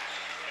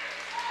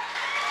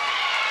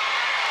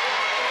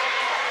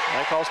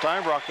 They call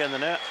Steinbrock in the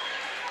net.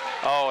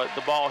 Oh,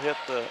 the ball hit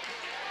the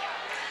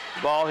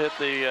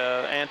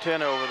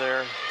antenna over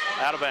there,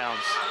 out of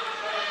bounds.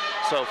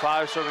 So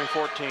 5 serving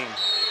 14.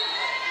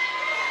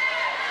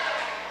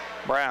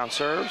 Brown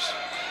serves.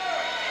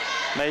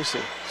 Macy.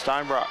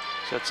 Steinbrock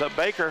sets up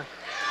Baker.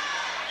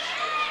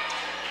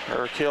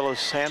 Her kill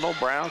is handled.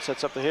 Brown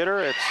sets up the hitter.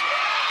 It's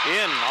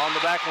in on the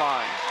back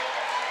line.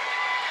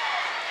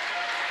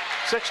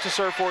 6 to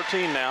serve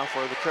 14 now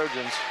for the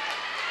Trojans.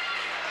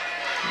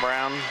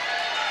 Brown.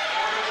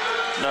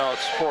 No,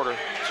 it's Porter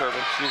serving,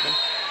 excuse me.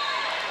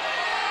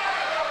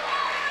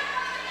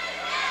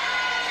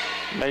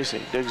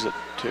 Macy digs it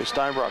to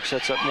Steinbrock,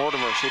 sets up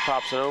Mortimer. She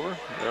pops it over.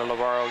 There,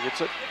 Lavarro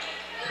gets it.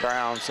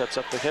 Brown sets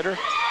up the hitter.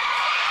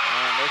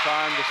 And they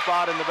find the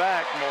spot in the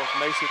back.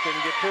 Macy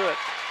couldn't get to it.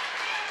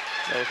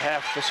 They've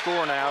half the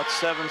score now. It's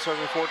 7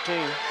 serving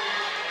 14.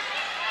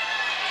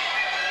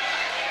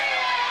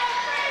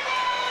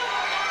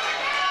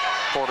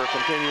 Porter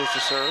continues to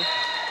serve.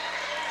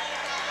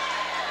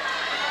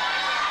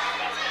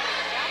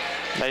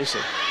 Macy.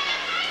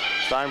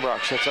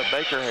 Steinbrock sets up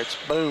Baker. It's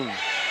boom.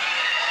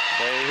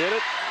 They hit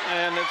it,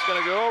 and it's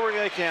going to go over.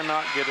 They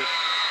cannot get it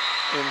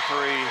in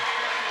 3.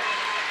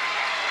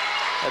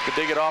 Had to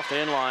dig it off the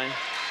end line.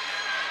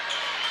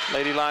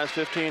 Lady Lions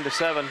 15 to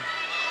 7.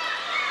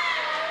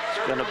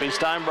 It's going to be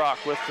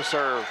Steinbrock with the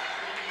serve.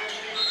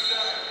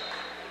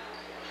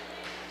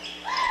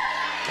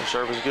 The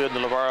serve is good,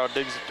 and Lavarro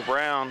digs it to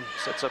Brown,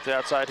 sets up the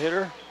outside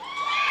hitter,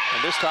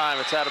 and this time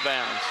it's out of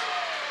bounds.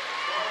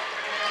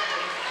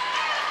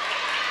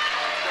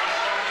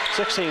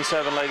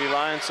 16-7 Lady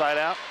Lions, side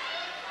out.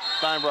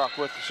 Steinbrock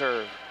with the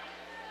serve.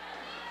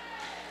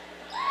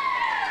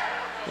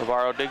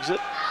 Lavarro digs it.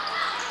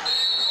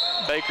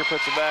 Baker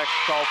puts it back,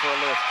 call for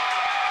a lift.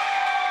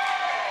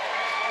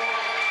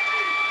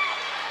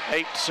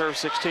 8 to serve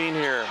 16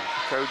 here.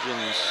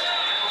 Trojans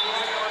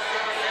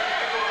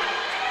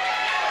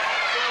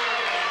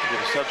get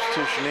a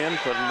substitution in,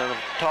 putting a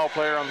tall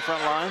player on the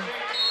front line.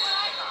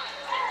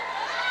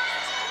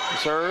 The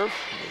serve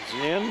is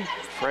in.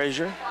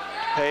 Frazier,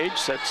 Page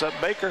sets up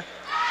Baker,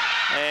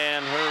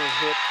 and her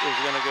hit is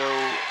going to go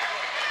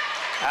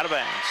out of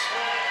bounds.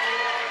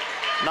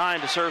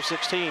 9 to serve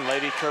 16,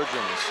 Lady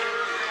Trojans.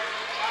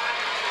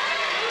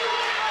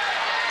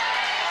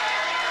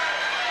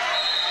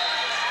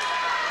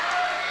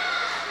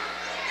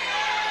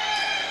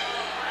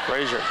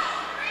 Frazier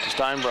to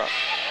Steinbrock.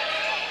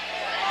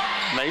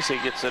 Macy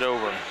gets it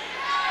over.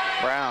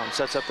 Brown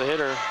sets up the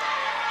hitter.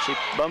 She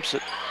bumps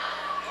it.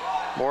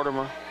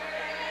 Mortimer.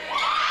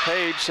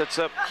 Page sets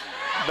up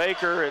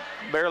Baker. It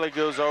barely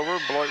goes over.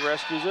 Beloit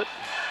rescues it.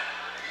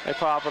 They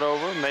pop it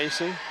over.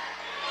 Macy.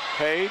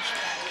 Page.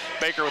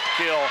 Baker with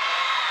the kill.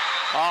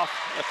 Off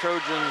the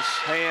Trojans'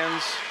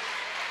 hands.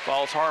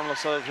 Falls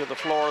harmless to the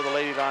floor. The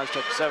Lady Lions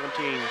took a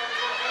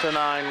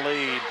 17-9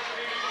 lead.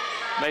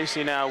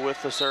 Macy now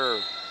with the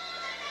serve.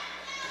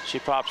 She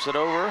pops it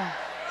over,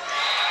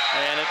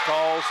 and it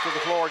falls to the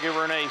floor. Give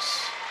her an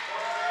ace.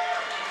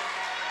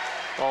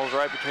 Falls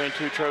right between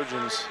two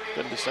Trojans.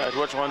 Couldn't decide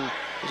which one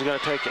was going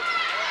to take it.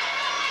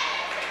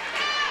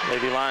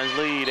 Lady Lions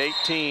lead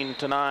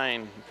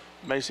 18-9.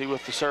 Macy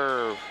with the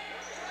serve.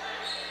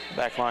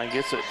 Backline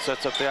gets it,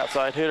 sets up the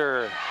outside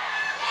hitter.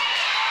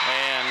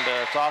 And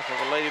it's off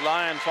of the Lady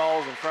Lion,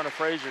 falls in front of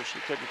Frazier. She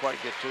couldn't quite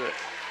get to it.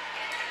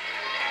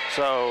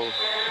 So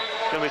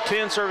it's going to be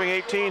 10 serving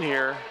 18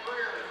 here.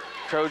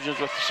 Trojans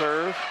with the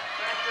serve.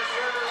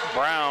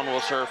 Brown will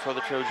serve for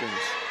the Trojans.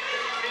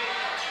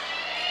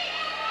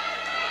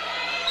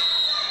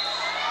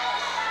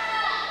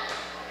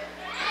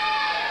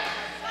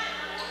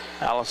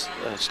 Alice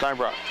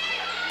Steinbrock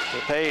to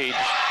Page.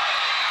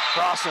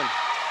 Crossan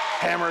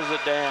hammers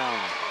it down.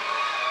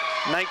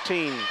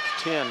 19-10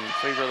 in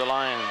favor of the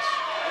Lions.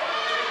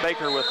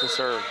 Baker with the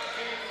serve.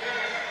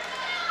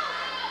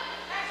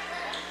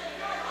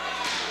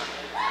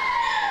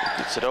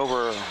 Gets it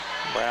over.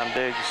 Brown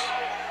digs.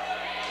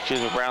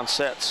 Excuse me, Brown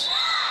sets.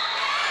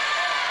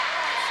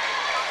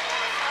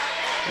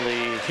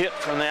 The hit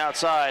from the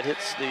outside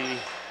hits the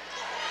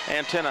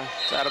antenna.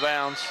 It's out of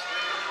bounds.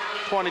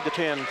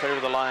 20-10 in favor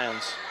of the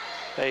Lions.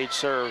 Page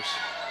serves.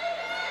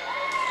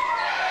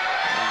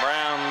 And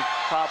Brown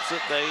pops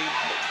it. They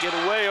get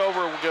away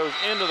over, goes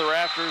into the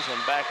rafters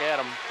and back at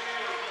them.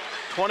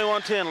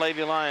 21-10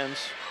 Lady Lions.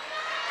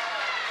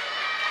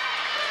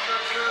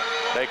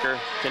 Baker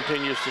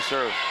continues to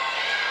serve.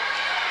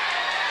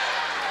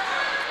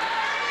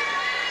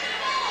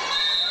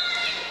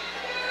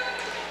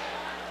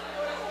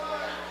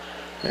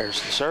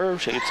 There's the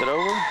serve. She gets it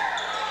over.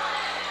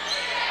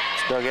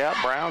 It's dug out.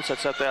 Brown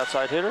sets up the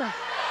outside hitter.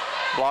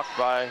 Blocked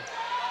by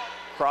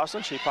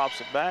Crossan. She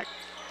pops it back.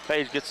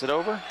 Page gets it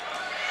over.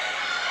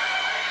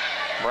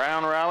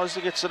 Brown rallies,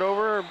 gets it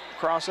over.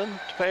 Crossan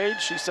to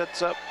Page. She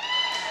sets up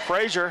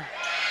Frazier.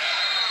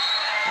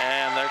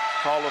 And they're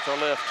called with a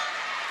lift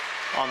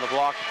on the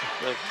block.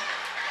 The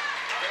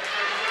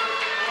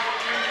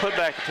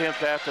putback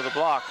attempt after the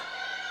block.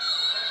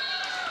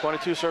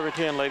 22 serving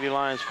 10, Lady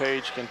Lions.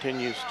 Page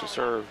continues to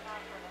serve.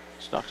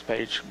 Snooks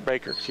Page,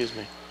 Baker, excuse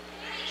me.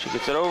 She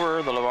gets it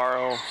over. The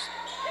Lavarro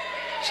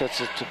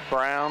sets it to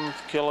Brown.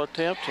 Kill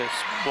attempt. It's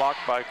blocked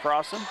by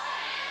Crossan.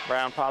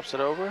 Brown pops it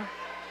over.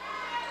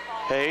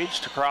 Page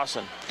to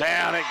Crossan.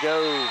 Down it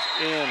goes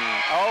in.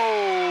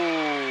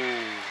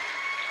 Oh!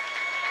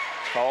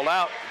 Called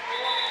out.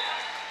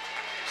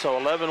 So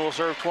 11 will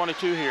serve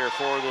 22 here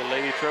for the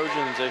Lady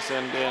Trojans. They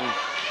send in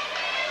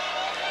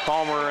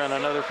Palmer and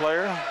another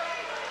player.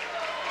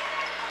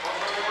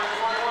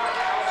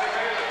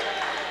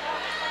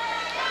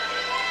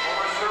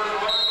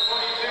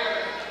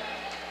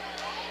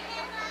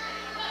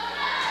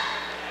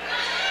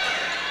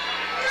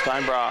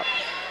 Steinbrock.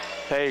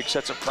 Page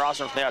sets a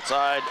crosser from the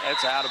outside.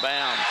 It's out of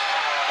bounds.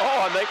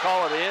 Oh, and they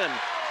call it in.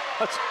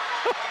 That's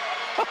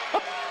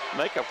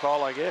makeup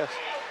call, I guess.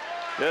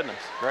 Goodness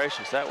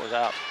gracious, that was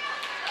out.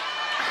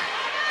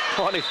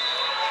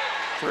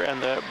 23,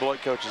 and the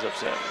Beloit coach is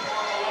upset.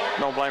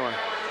 No blame her.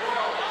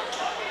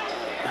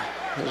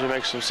 As we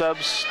make some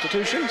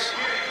substitutions.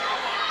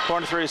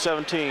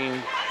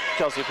 23-17,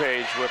 Kelsey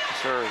Page with the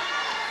serve.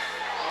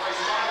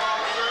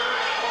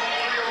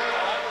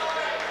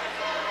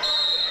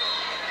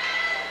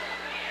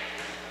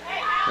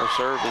 Her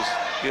serve is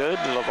good.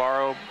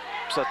 Lavaro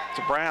sets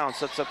to Brown,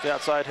 sets up the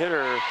outside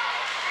hitter.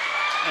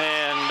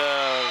 And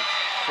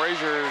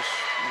Frazier's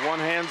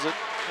one-hands it.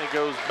 It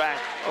goes back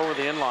over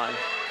the inline.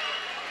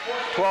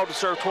 12 to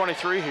serve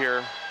 23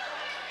 here.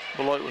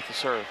 Beloit with the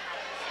serve.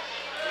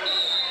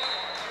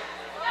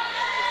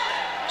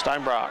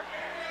 Steinbrock.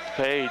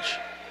 Page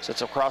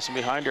sets up crossing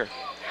behind her.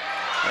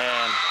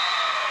 And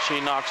she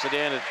knocks it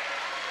in. It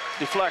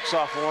deflects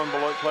off one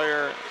Beloit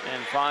player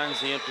and finds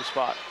the empty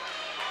spot.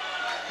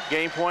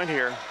 Game point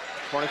here,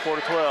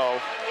 24-12.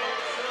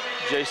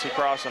 J.C.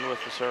 Crossan with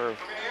the serve.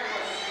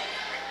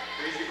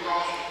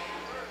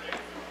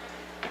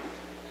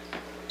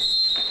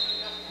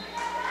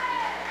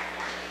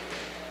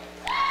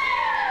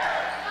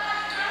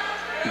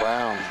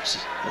 Brown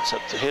sets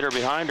up the hitter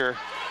behind her.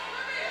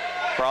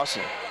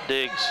 Crossan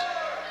digs.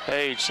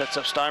 Page sets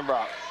up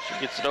Steinbrock. She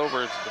gets it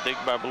over. It's the dig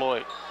by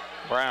Beloit.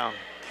 Brown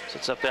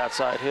sets up the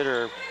outside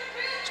hitter.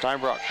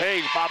 Steinbrock.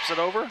 Page pops it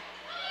over.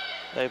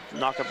 They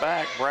knock it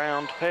back.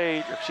 Brown to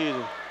Page, excuse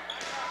me.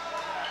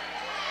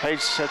 Page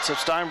sets up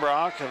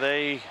Steinbrock.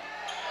 They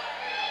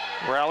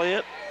rally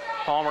it.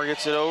 Palmer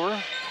gets it over.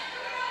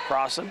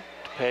 Crossan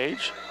to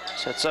Page.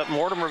 Sets up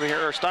Mortimer behind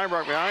her, or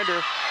Steinbrock behind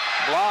her.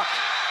 Blocked.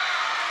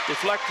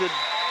 Deflected.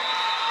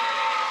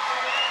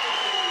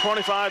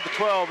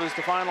 25-12 is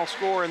the final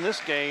score in this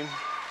game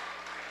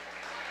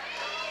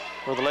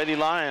for the Lady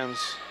Lions.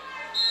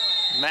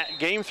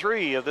 Game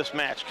 3 of this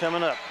match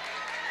coming up.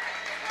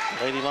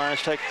 Lady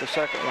Lions take the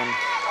second one,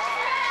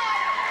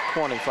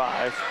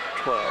 25-12.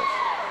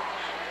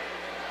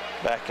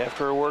 Back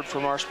after a word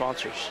from our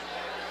sponsors.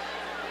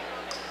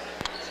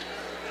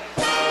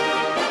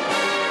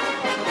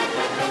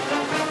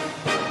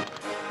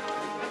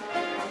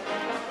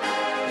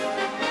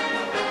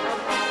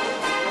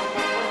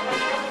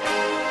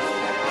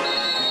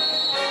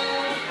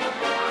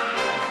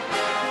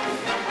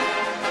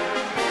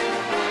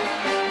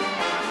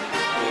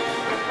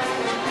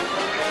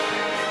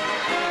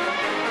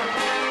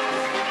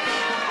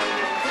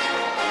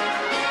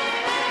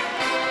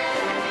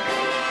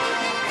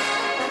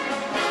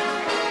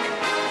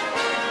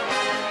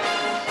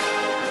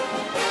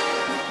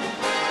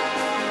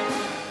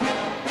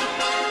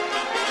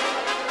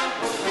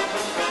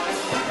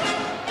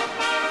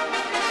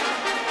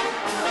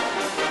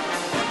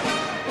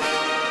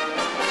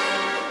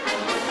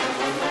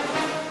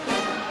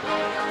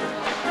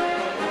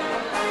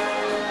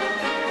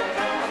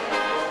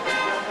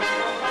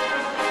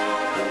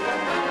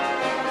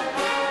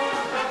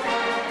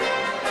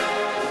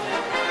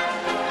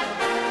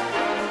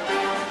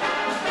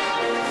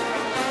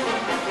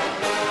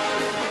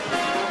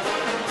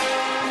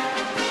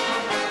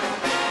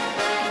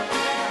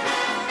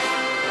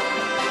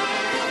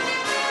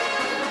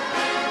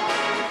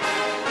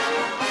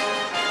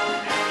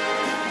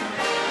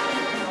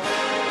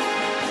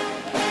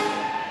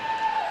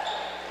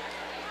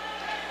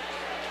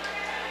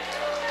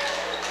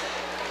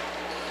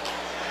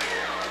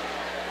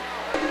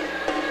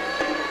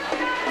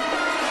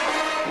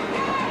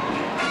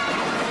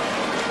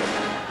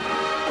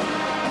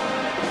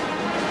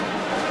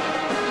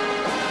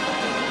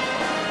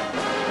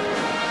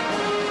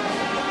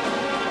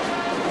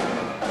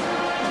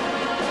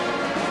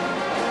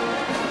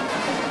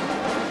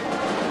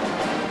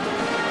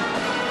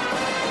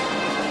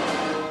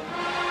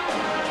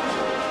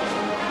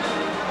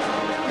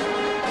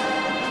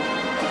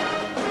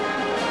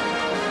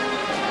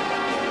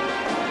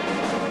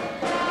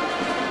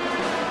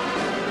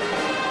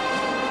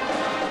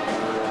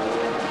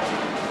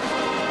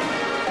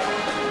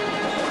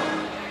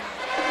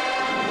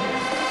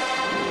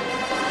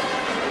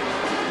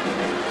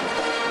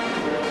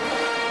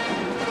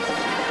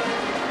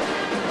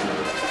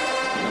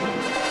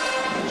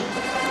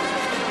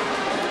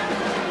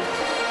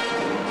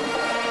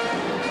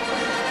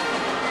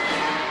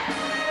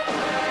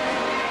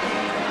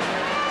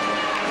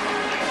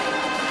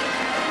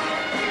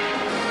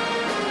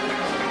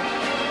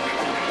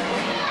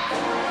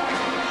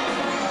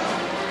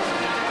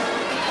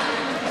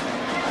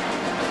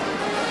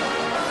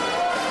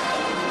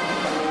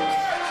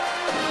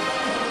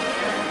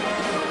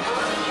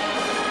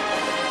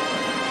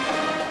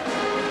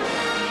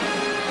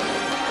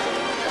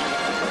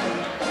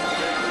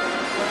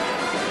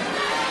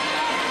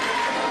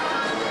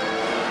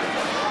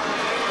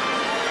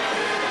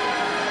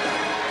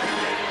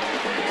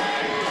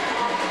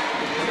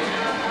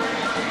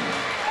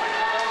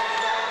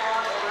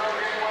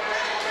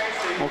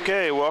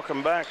 Okay,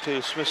 welcome back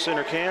to Smith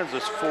Center,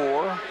 Kansas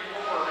for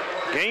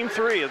game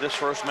 3 of this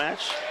first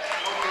match.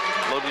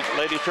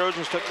 Lady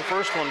Trojans took the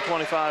first one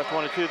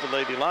 25-22. The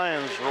Lady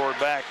Lions roared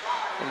back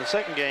in the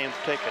second game to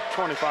take a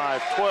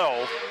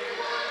 25-12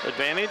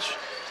 advantage.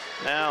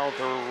 Now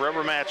the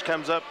rubber match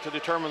comes up to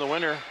determine the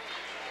winner.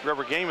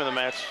 Rubber game of the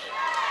match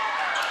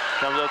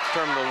comes up to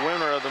determine the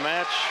winner of the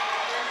match.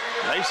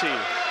 Macy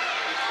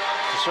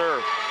to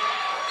serve.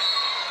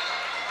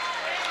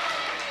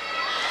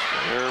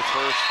 Her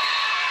first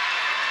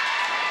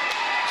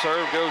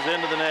serve goes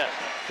into the net.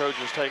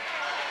 Trojans take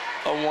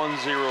a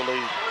 1-0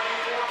 lead.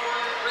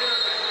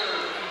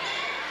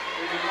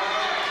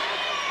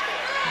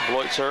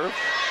 Beloit serve.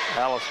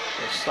 Alice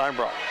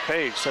Steinbrock.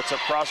 Page sets up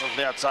crosser from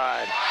the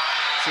outside.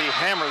 She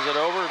hammers it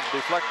over,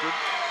 deflected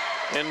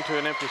into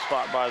an empty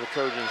spot by the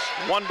Trojans.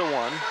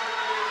 1-1.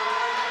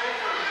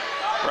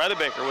 Riley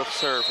Baker with the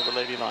serve for the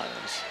Lady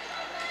Lions.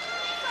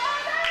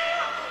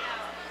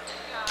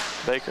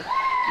 Baker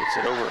gets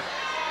it over.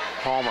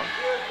 Palmer.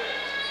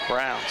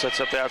 Brown sets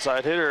up the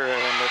outside hitter,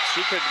 and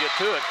she couldn't get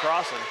to it.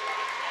 Crossing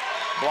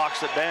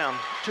blocks it down.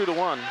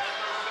 2-1.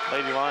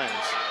 Lady Lions.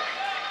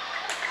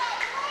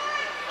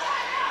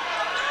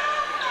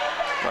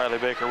 Riley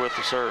Baker with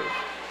the serve.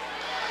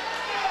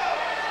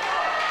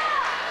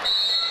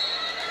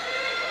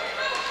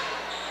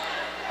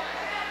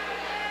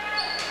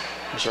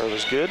 The serve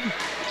is good.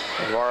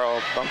 Navarro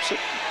bumps it.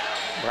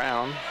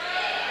 Brown.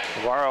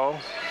 Navarro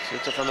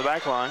shoots it from the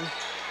back line.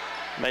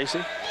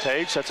 Macy.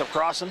 Page sets up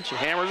crossing. She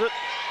hammers it.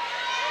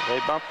 They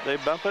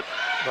bump it.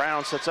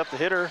 Brown sets up the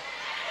hitter.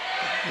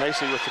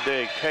 Macy with the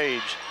dig.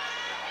 Page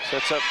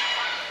sets up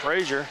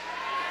Frazier.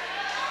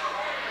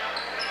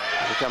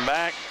 They come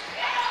back.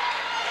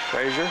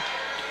 Frazier.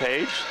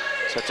 Page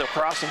sets up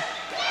crossing.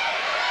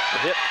 The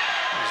hit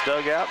is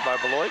dug out by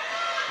Beloit.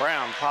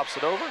 Brown pops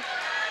it over.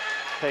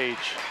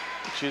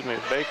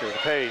 Baker to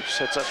Page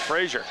sets up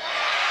Frazier.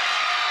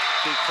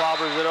 She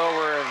clobbers it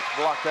over and it's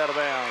blocked out of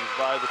bounds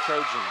by the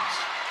Trojans.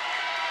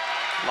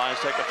 Lions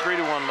take a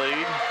 3-1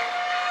 lead.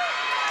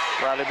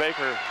 Riley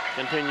Baker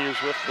continues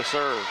with the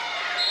serve.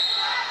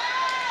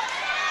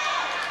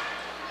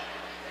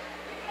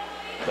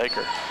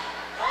 Baker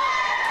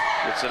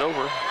gets it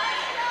over.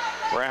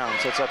 Brown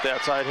sets up the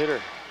outside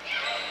hitter.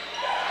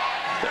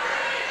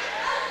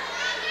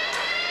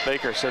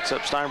 Baker sets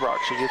up Steinbrock.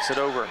 She gets it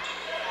over.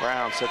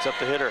 Brown sets up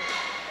the hitter.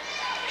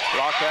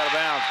 Blocked out of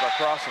bounds by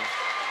Crossing.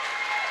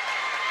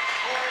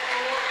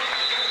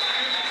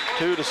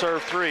 2 to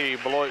serve 3.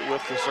 Beloit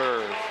with the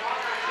serve.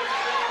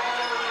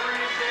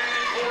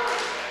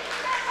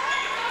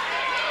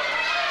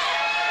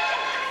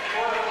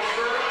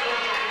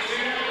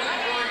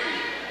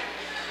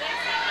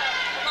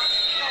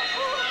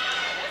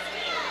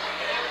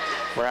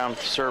 Brown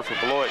serve for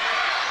Beloit.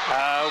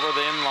 Over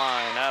the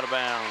inline, out of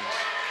bounds.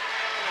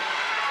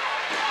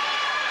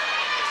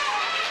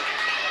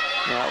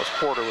 No, that was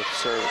Porter with the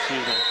serve,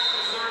 excuse me.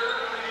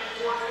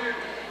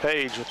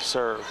 Page with the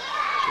serve.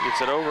 She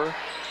gets it over.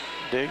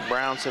 Dig.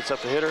 Brown sets up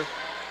the hitter.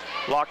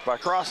 Blocked by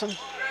Crossan.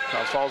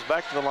 Cross falls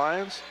back to the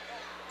Lions.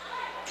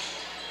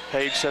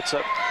 Page sets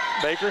up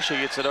Baker. She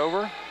gets it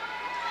over.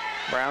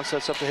 Brown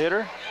sets up the hitter.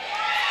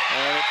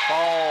 And it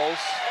falls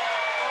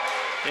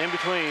in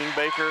between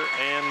Baker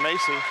and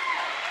Macy.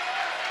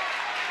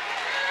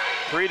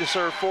 3 to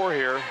serve 4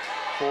 here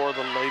for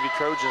the Lady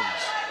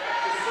Trojans.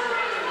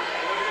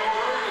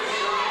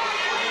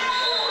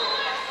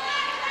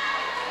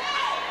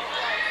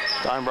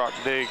 Steinbrock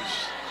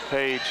digs.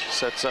 Page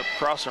sets up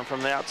Crossan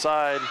from the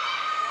outside.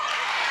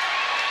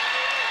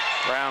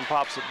 Brown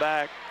pops it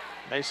back.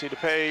 Macy to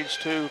Page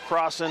to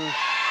Crossan.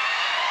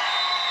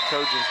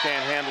 Trojans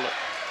can't handle it.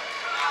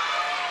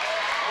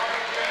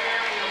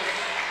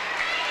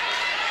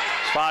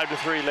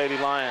 5-3 Lady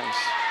Lions.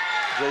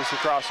 J.C.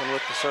 Crossan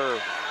with the serve.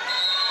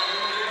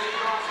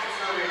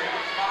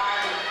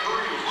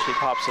 She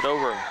pops it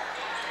over.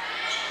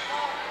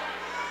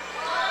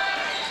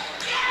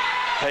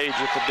 Page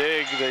with the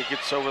dig that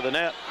gets over the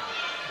net.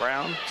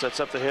 Brown sets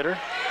up the hitter.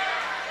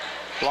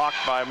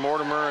 Blocked by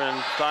Mortimer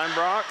and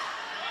Steinbrock.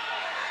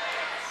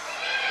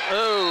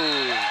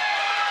 Oh!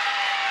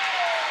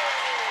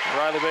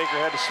 Riley Baker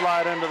had to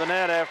slide under the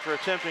net after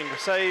attempting to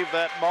save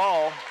that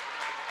ball.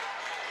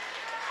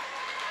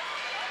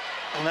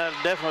 And that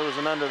definitely was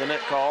an under the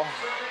net call.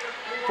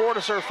 4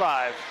 to serve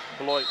 5.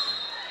 Beloit.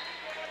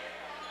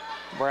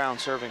 Brown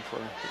serving for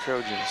the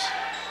Trojans.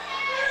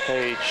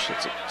 Page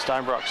sets up,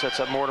 Steinbrock sets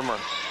up Mortimer.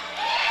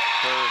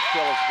 Her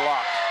kill is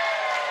blocked.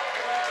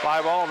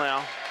 5-all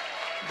now.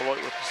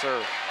 Beloit with the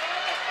serve.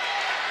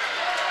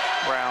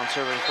 Brown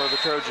serving for the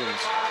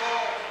Trojans.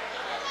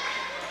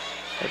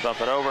 They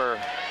bump it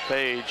over.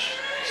 Page,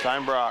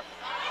 Steinbrock.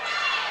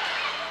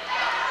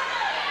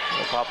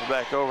 They pop it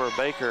back over.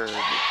 Baker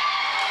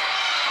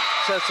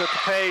sets it to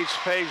Page.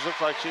 Page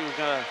looked like she was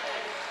going to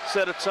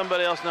set it to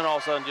somebody else, and then all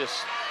of a sudden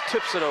just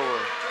tips it over.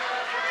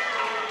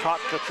 Caught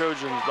the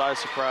Trojans by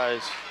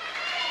surprise.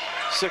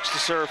 6 to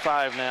serve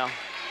 5 now.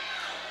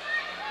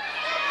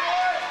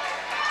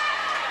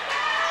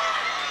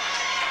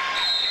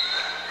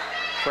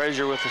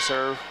 Frazier with the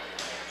serve.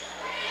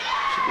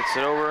 She gets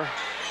it over.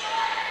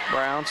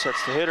 Brown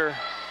sets the hitter.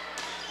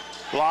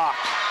 Blocked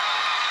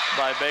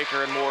by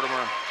Baker and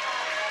Mortimer.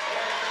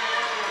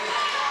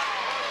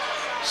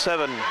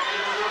 7,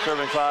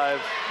 serving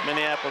 5.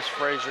 Minneapolis.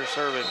 Frazier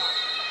serving.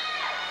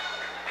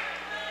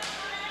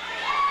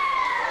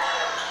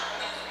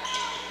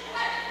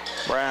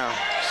 Brown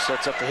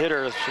sets up the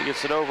hitter. She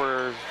gets it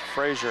over.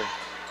 Frazier.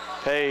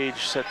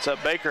 Page sets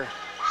up Baker.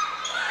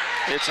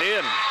 It's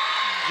in.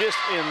 Just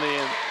in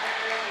the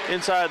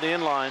inside the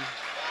inline.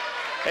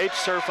 8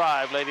 serve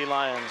 5, Lady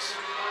Lions.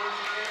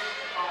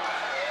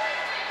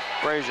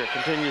 Frazier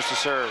continues to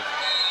serve.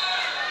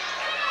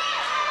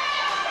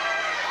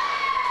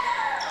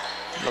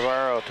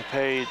 Navarro to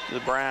Page, to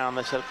Brown.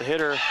 They set up the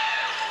hitter.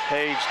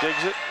 Page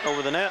digs it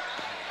over the net.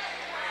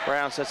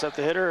 Brown sets up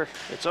the hitter.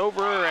 It's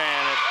over,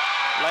 and it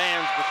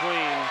lands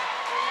between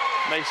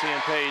Macy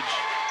and Page.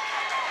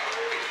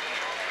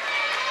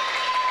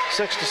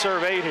 6 to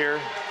serve 8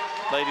 here.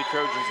 Lady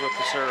Trojans with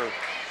the serve.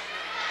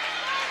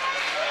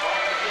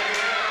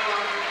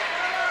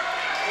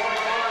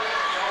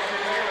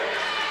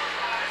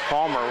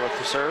 Palmer with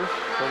the serve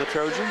for the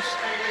Trojans.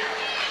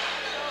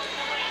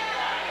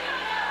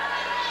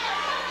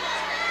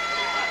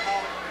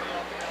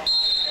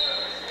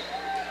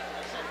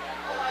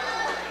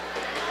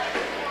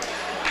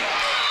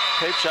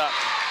 Tape shot.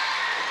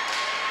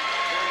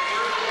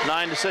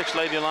 9-6,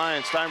 Lady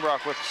Lions.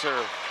 Steinbrock with the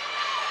serve.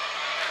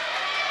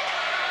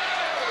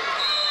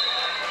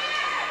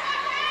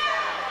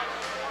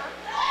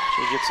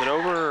 She gets it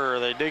over, or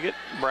they dig it.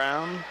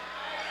 Brown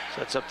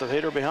sets up the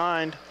hitter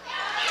behind,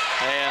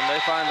 and they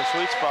find the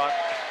sweet spot.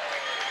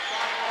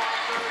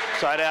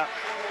 Side out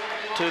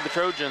to the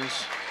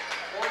Trojans.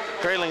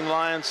 Trailing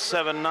Lions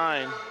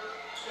 7-9.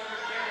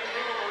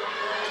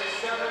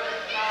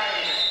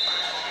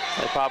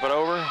 They pop it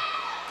over.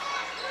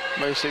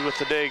 Macy with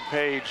the dig.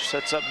 Page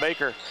sets up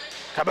Baker.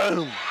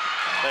 Kaboom!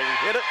 They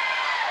hit it.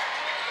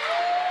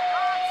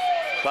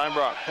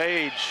 Steinbrock,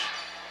 Page,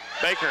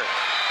 Baker.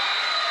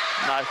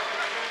 Nice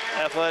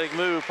athletic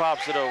move,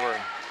 pops it over.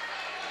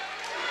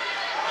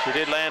 She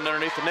did land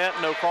underneath the net,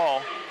 no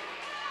call.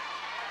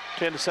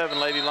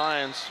 10-7, Lady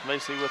Lions.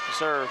 Macy with the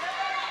serve.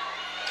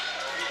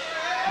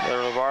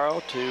 There,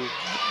 Navarro to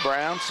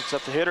Brown, sets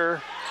up the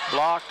hitter,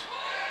 blocked.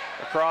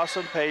 Across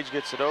him, Page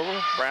gets it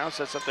over. Brown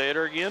sets up the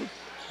hitter again.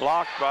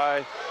 Blocked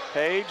by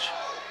Page.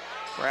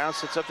 Brown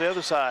sets up the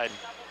other side.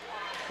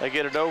 They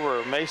get it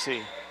over.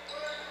 Macy.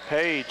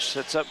 Page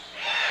sets up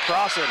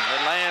crossing.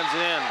 It lands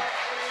in.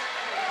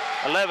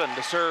 11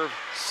 to serve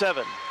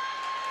 7.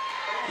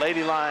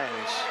 Lady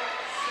Lions.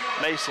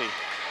 Macy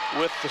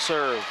with the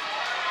serve.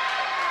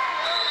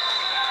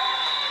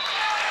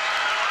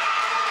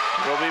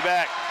 We'll be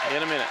back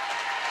in a minute.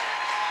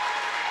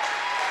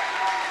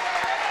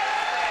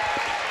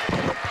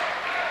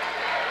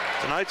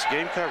 Tonight's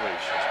game coverage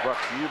is brought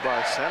to you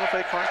by Santa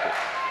Fe Carpet,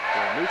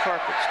 where a new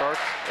carpet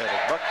starts at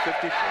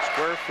 $1.50 per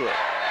square foot.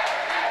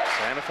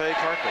 Santa Fe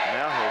Carpet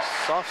now has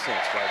Soft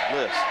Sense by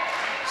Bliss,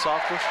 the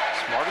softest,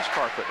 smartest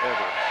carpet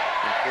ever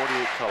in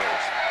 48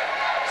 colors.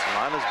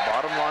 Salina's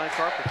bottom line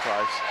carpet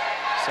price,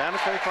 Santa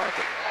Fe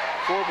Carpet,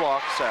 4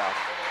 blocks south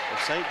of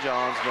St.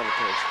 John's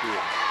Military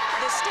School.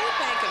 The State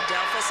Bank of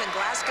Delphos and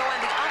Glasgow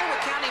and the Ottawa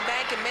County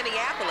Bank in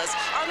Minneapolis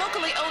are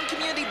locally owned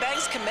community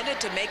banks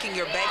committed to making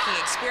your banking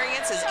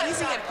experience as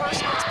easy and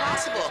personal as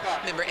possible.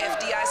 Member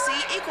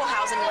FDIC, equal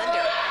housing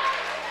lender.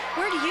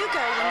 Where do you go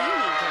when you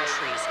need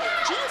groceries?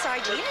 Jeans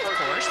IGA, of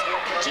course.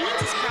 Jeans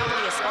is proud to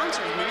be a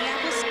sponsor of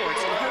Minneapolis sports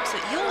and hopes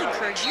that you'll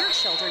encourage your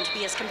children to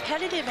be as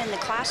competitive in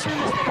the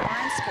classroom as they are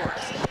in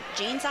sports.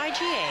 Jeans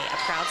IGA, a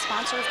proud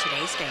sponsor of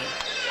today's game.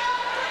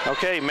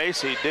 Okay,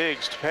 Macy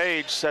digs to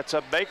Page, sets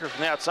up Baker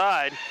from the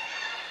outside.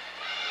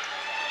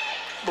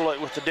 Beloit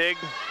with the dig.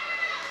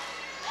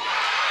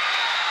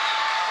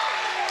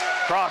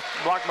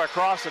 Blocked by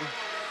Crossan.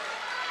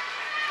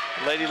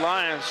 Lady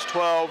Lions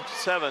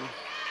 12-7.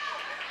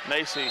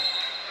 Macy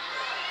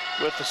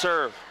with the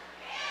serve.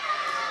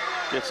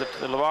 Gets it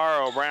to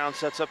Navarro. Brown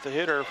sets up the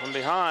hitter from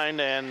behind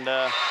and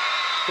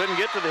couldn't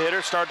get to the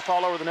hitter. Started to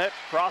fall over the net.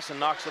 Crossan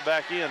knocks it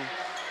back in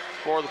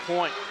for the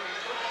point.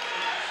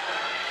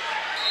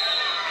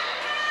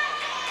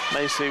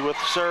 Macy with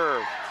the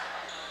serve.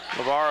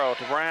 Navarro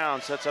to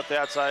Brown, sets up the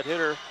outside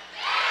hitter.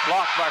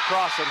 Blocked by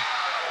Crossan.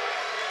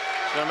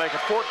 It's going to make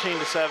it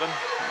 14-7.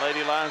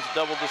 Lady Lions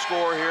doubled the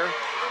score here.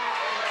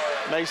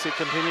 Macy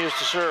continues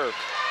to serve.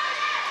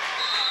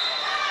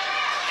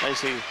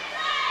 Macy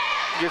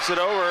gets it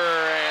over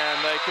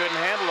and they couldn't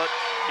handle it.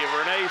 Give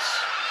her an ace.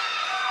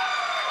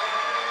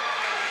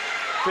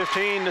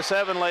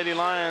 15-7, Lady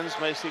Lions.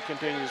 Macy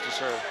continues to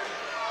serve.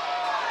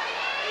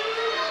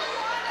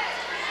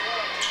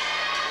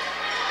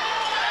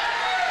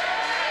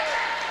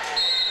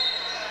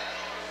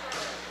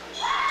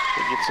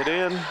 Gets it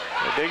in,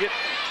 they dig it,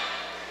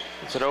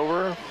 gets it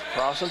over,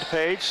 Crossan to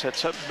Page,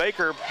 sets up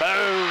Baker,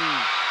 boom!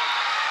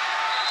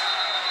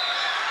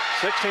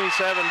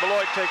 16-7,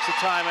 Beloit takes a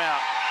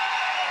timeout.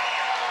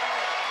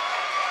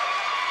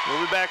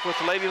 We'll be back with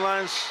the Lady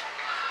Lions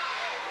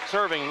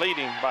serving,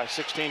 leading by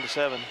 16-7.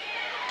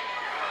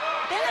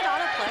 Beloit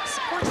Autoplex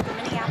supports the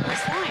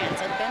Minneapolis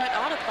Lions. At Beloit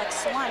Autoplex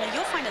Salina,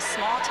 you'll find a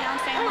small-town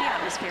family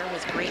atmosphere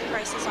with great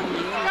prices on new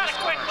and used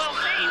cars,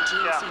 and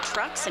GMC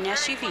trucks and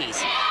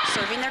SUVs.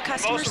 Serving their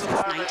customers since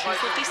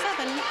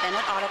 1957,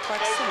 Beloit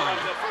Autoplex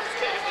Salina.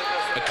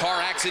 A car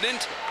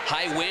accident?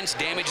 High winds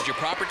damaged your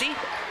property?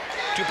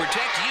 To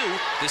protect you,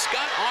 the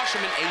Scott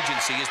Osherman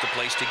Agency is the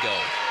place to go.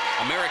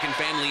 American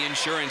Family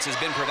Insurance has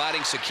been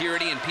providing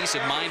security and peace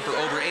of mind for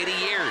over 80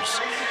 years.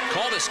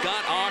 Call the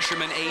Scott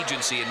Osherman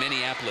Agency in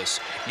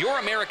Minneapolis, your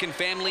American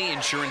Family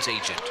Insurance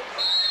agent.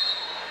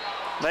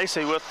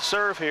 Macy with the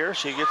serve here.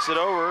 She gets it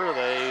over.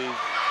 They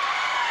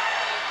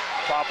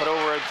pop it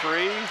over at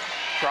 3.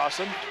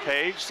 Crossing.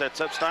 Page sets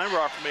up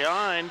Steinbrock from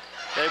behind.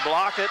 They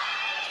block it.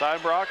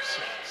 Steinbrock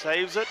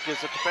saves it,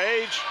 gives it to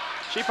Page.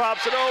 She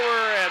pops it over,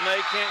 and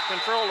they can't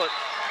control it.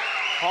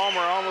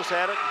 Palmer almost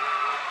had it.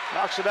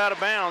 Knocks it out of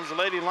bounds. The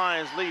Lady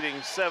Lions leading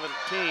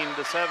 17-7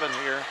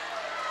 here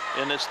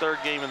in this third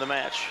game of the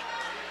match.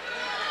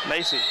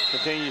 Macy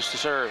continues to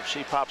serve.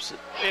 She pops it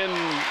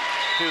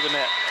into the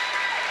net.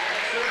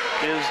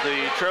 Gives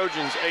the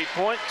Trojans 8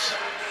 points.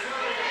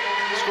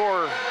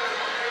 Score.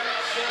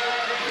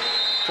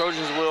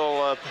 Trojans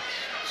will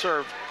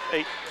serve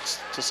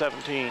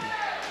 8-17.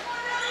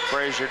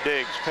 Frazier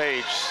digs.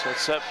 Page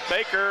sets up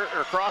Baker,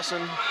 or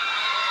crossing.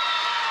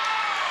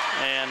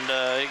 And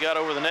he got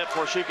over the net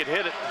before she could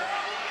hit it.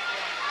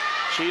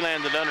 She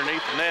landed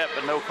underneath the net,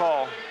 but no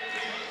call.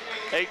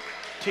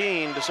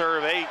 18 to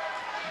serve 8.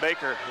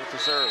 Baker with the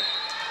serve.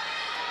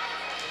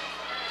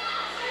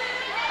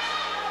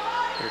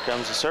 Here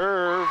comes the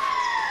serve.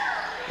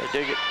 They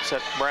dig it.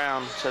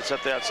 Brown sets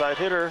up the outside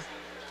hitter.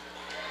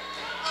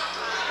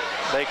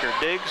 Baker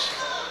digs.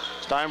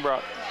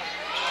 Steinbrock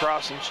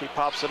crossing. She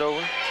pops it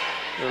over.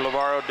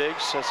 Lavarro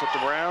digs, sets it to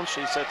Brown.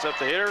 She sets up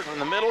the hitter in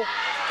the middle,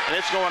 and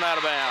it's going out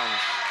of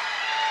bounds.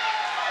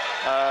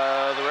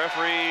 The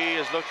referee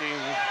is looking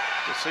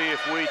to see if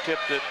we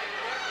tipped it.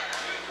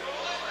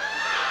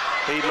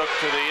 He looked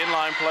to the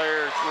inline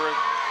player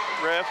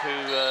ref, who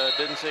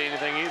didn't see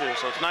anything either.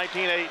 So it's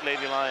 19-8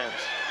 Lady Lions.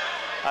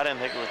 I didn't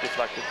think it was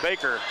deflected.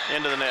 Baker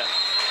into the net.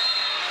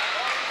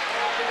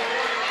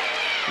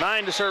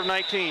 9 to serve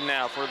 19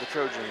 now for the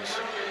Trojans.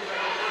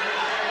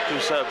 2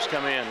 subs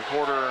come in,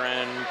 Porter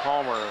and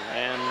Palmer,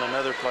 and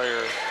another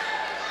player,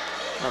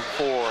 number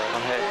 4,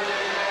 on head.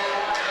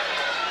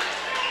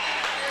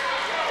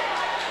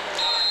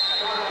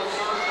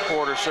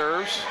 Porter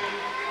serves.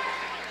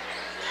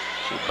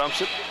 She bumps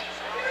it.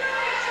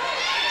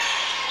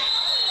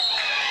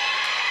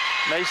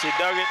 Macy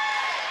dug it.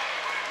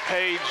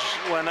 Page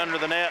went under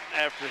the net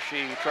after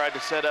she tried to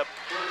set up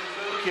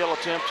the kill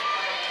attempt.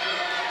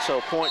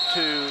 So point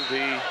to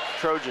the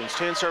Trojans,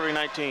 10 serving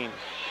 19.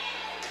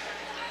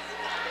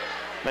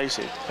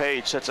 Macy,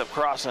 Page sets up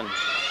crossing,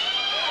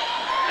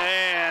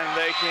 and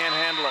they can't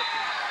handle it.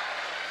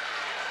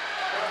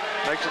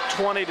 Makes it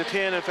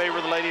 20-10 in favor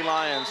of the Lady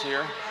Lions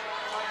here.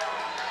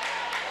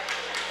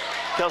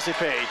 Kelsey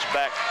Page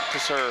back to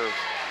serve.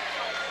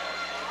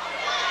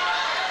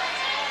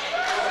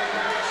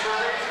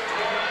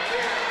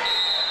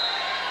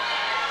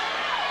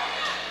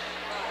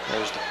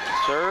 There's the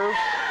serve.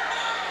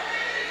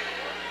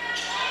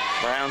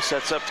 Brown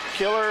sets up the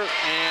killer,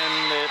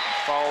 and it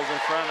falls in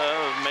front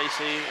of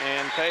Macy,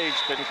 and Page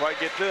couldn't quite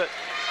get to it.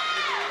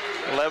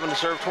 11 to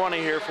serve 20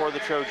 here for the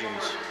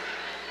Trojans.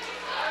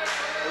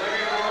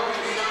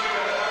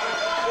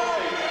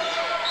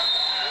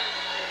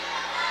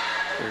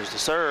 Here's the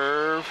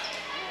serve.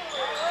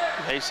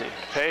 Macy.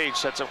 Page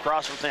sets up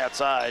cross from the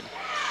outside.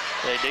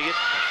 They dig it,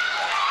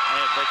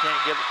 and they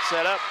can't get it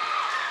set up.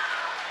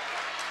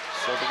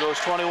 So it goes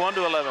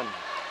 21-11.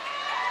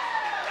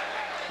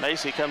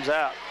 Macy comes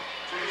out.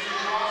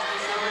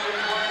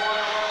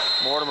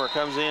 Mortimer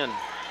comes in.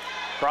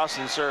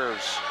 Crossing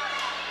serves.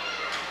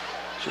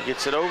 She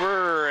gets it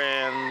over,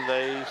 and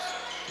they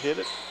hit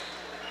it.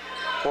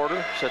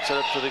 Porter sets it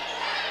up for the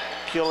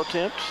kill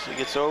attempt. He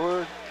gets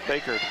over.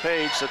 Baker to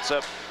Page sets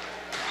up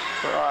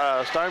for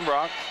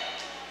Steinbrock.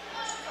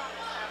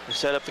 They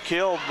set up the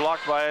kill,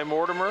 blocked by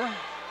Mortimer.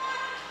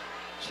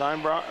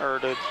 Steinbrock, or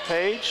to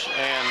Page,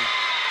 and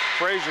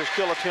Frazier's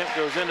kill attempt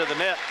goes into the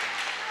net.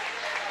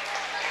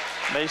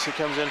 Macy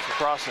comes in for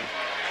crossing.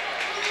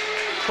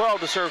 12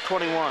 to serve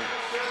 21.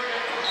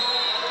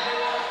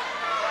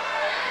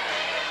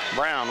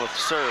 Brown with the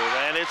serve,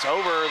 and it's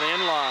over the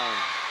inline.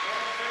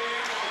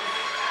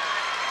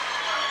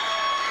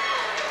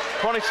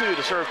 22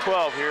 to serve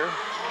 12 here.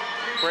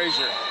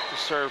 Frazier to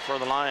serve for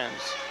the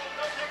Lions.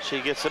 She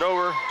gets it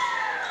over.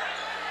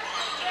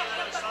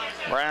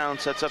 Brown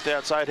sets up the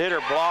outside hitter,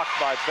 blocked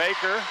by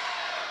Baker.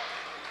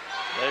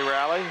 They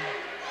rally.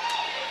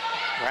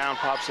 Brown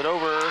pops it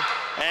over,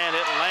 and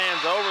it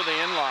lands over the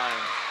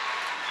inline.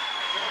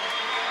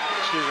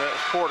 Excuse me,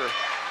 that's Porter.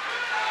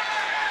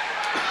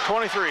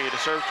 23 to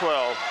serve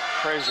 12,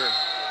 Frazier.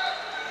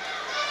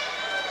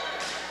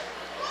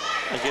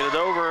 They get it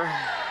over.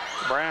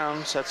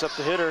 Brown sets up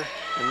the hitter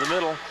in the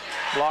middle,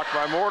 blocked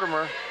by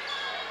Mortimer.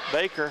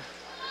 Baker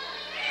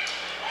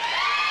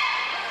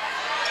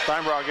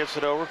Steinbrock gets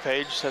it over.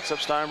 Page sets up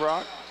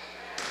Steinbrock.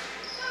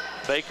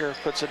 Baker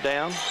puts it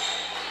down.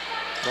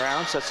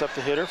 Brown sets up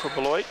the hitter for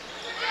Beloit.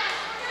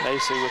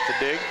 Macy with the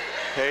dig.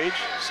 Page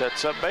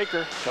sets up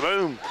Baker.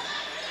 Kaboom!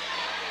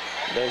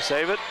 They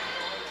save it.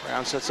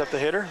 Brown sets up the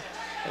hitter.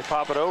 They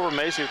pop it over.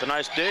 Macy with a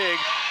nice dig.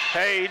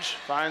 Page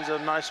finds a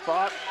nice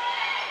spot.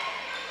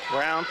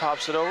 Brown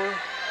pops it over.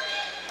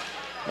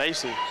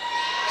 Macy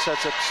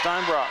sets up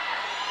Steinbrock.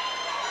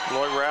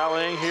 Beloit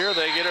rallying here.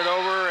 They get it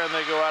over and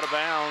they go out of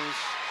bounds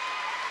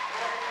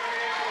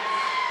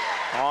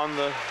on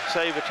the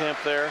save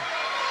attempt there.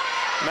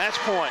 Match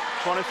point,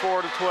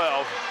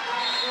 24-12.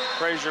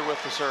 Frazier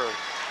with the serve.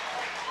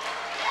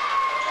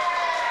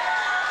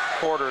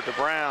 Porter to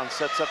Brown,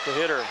 sets up the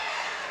hitter.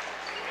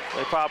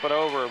 They pop it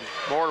over.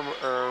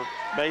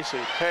 Macy,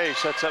 Page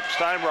sets up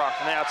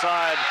Steinbrock on the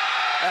outside,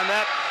 and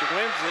that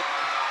wins it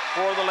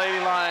for the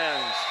Lady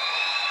Lions.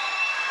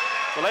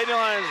 The Lady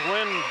Lions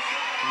win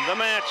the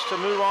match to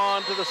move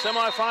on to the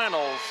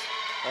semifinals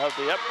of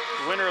the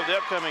winner of the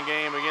upcoming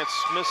game against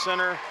Smith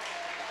Center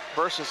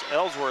versus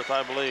Ellsworth,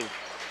 I believe.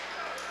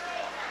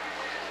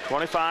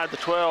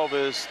 25-12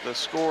 is the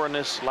score in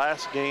this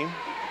last game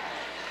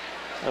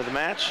of the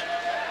match.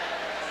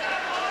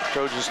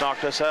 Trojans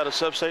knocked us out of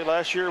sub-state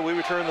last year. We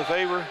returned the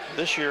favor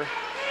this year.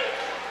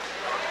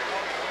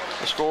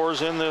 The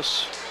scores in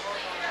this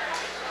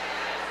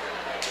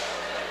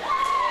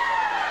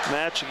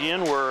match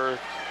again were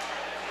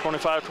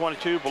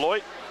 25-22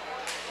 Beloit.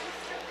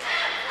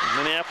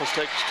 Minneapolis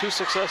takes 2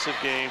 successive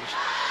games,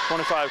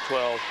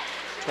 25-12,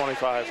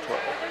 25-12.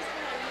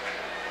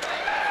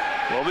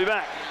 We'll be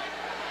back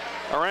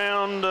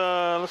around,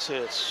 let's see,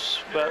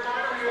 it's about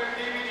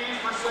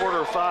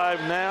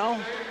 4:45 now.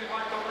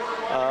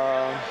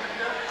 I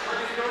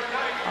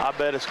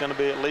bet it's going to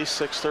be at least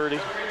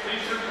 6:30.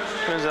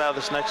 Depends on how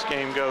this next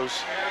game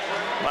goes.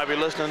 Might be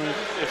listening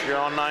if you're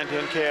on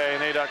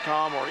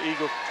 910KINA.com or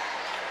Eagle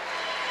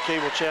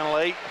Cable Channel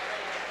 8.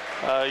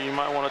 You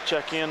might want to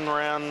check in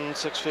around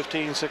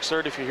 6:15,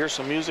 6:30 if you hear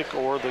some music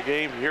or the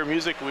game. If you hear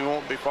music, we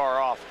won't be far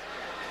off.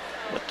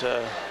 But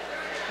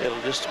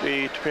it'll just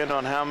depend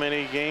on how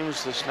many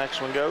games this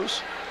next one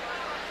goes.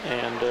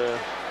 And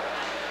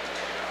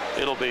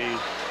it'll be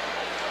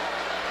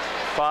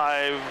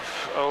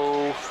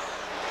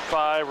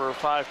 5:05 or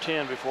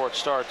 5:10 before it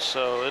starts.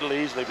 So it'll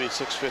easily be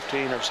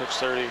 6:15 or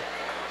 6:30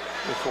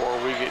 before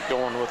we get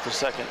going with the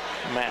second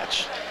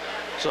match.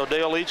 So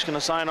Dale Leach going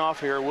to sign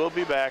off here. We'll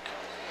be back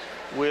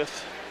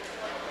with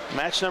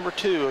match number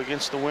 2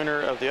 against the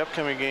winner of the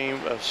upcoming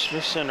game of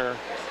Smith Center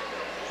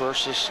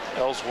versus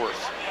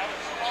Ellsworth.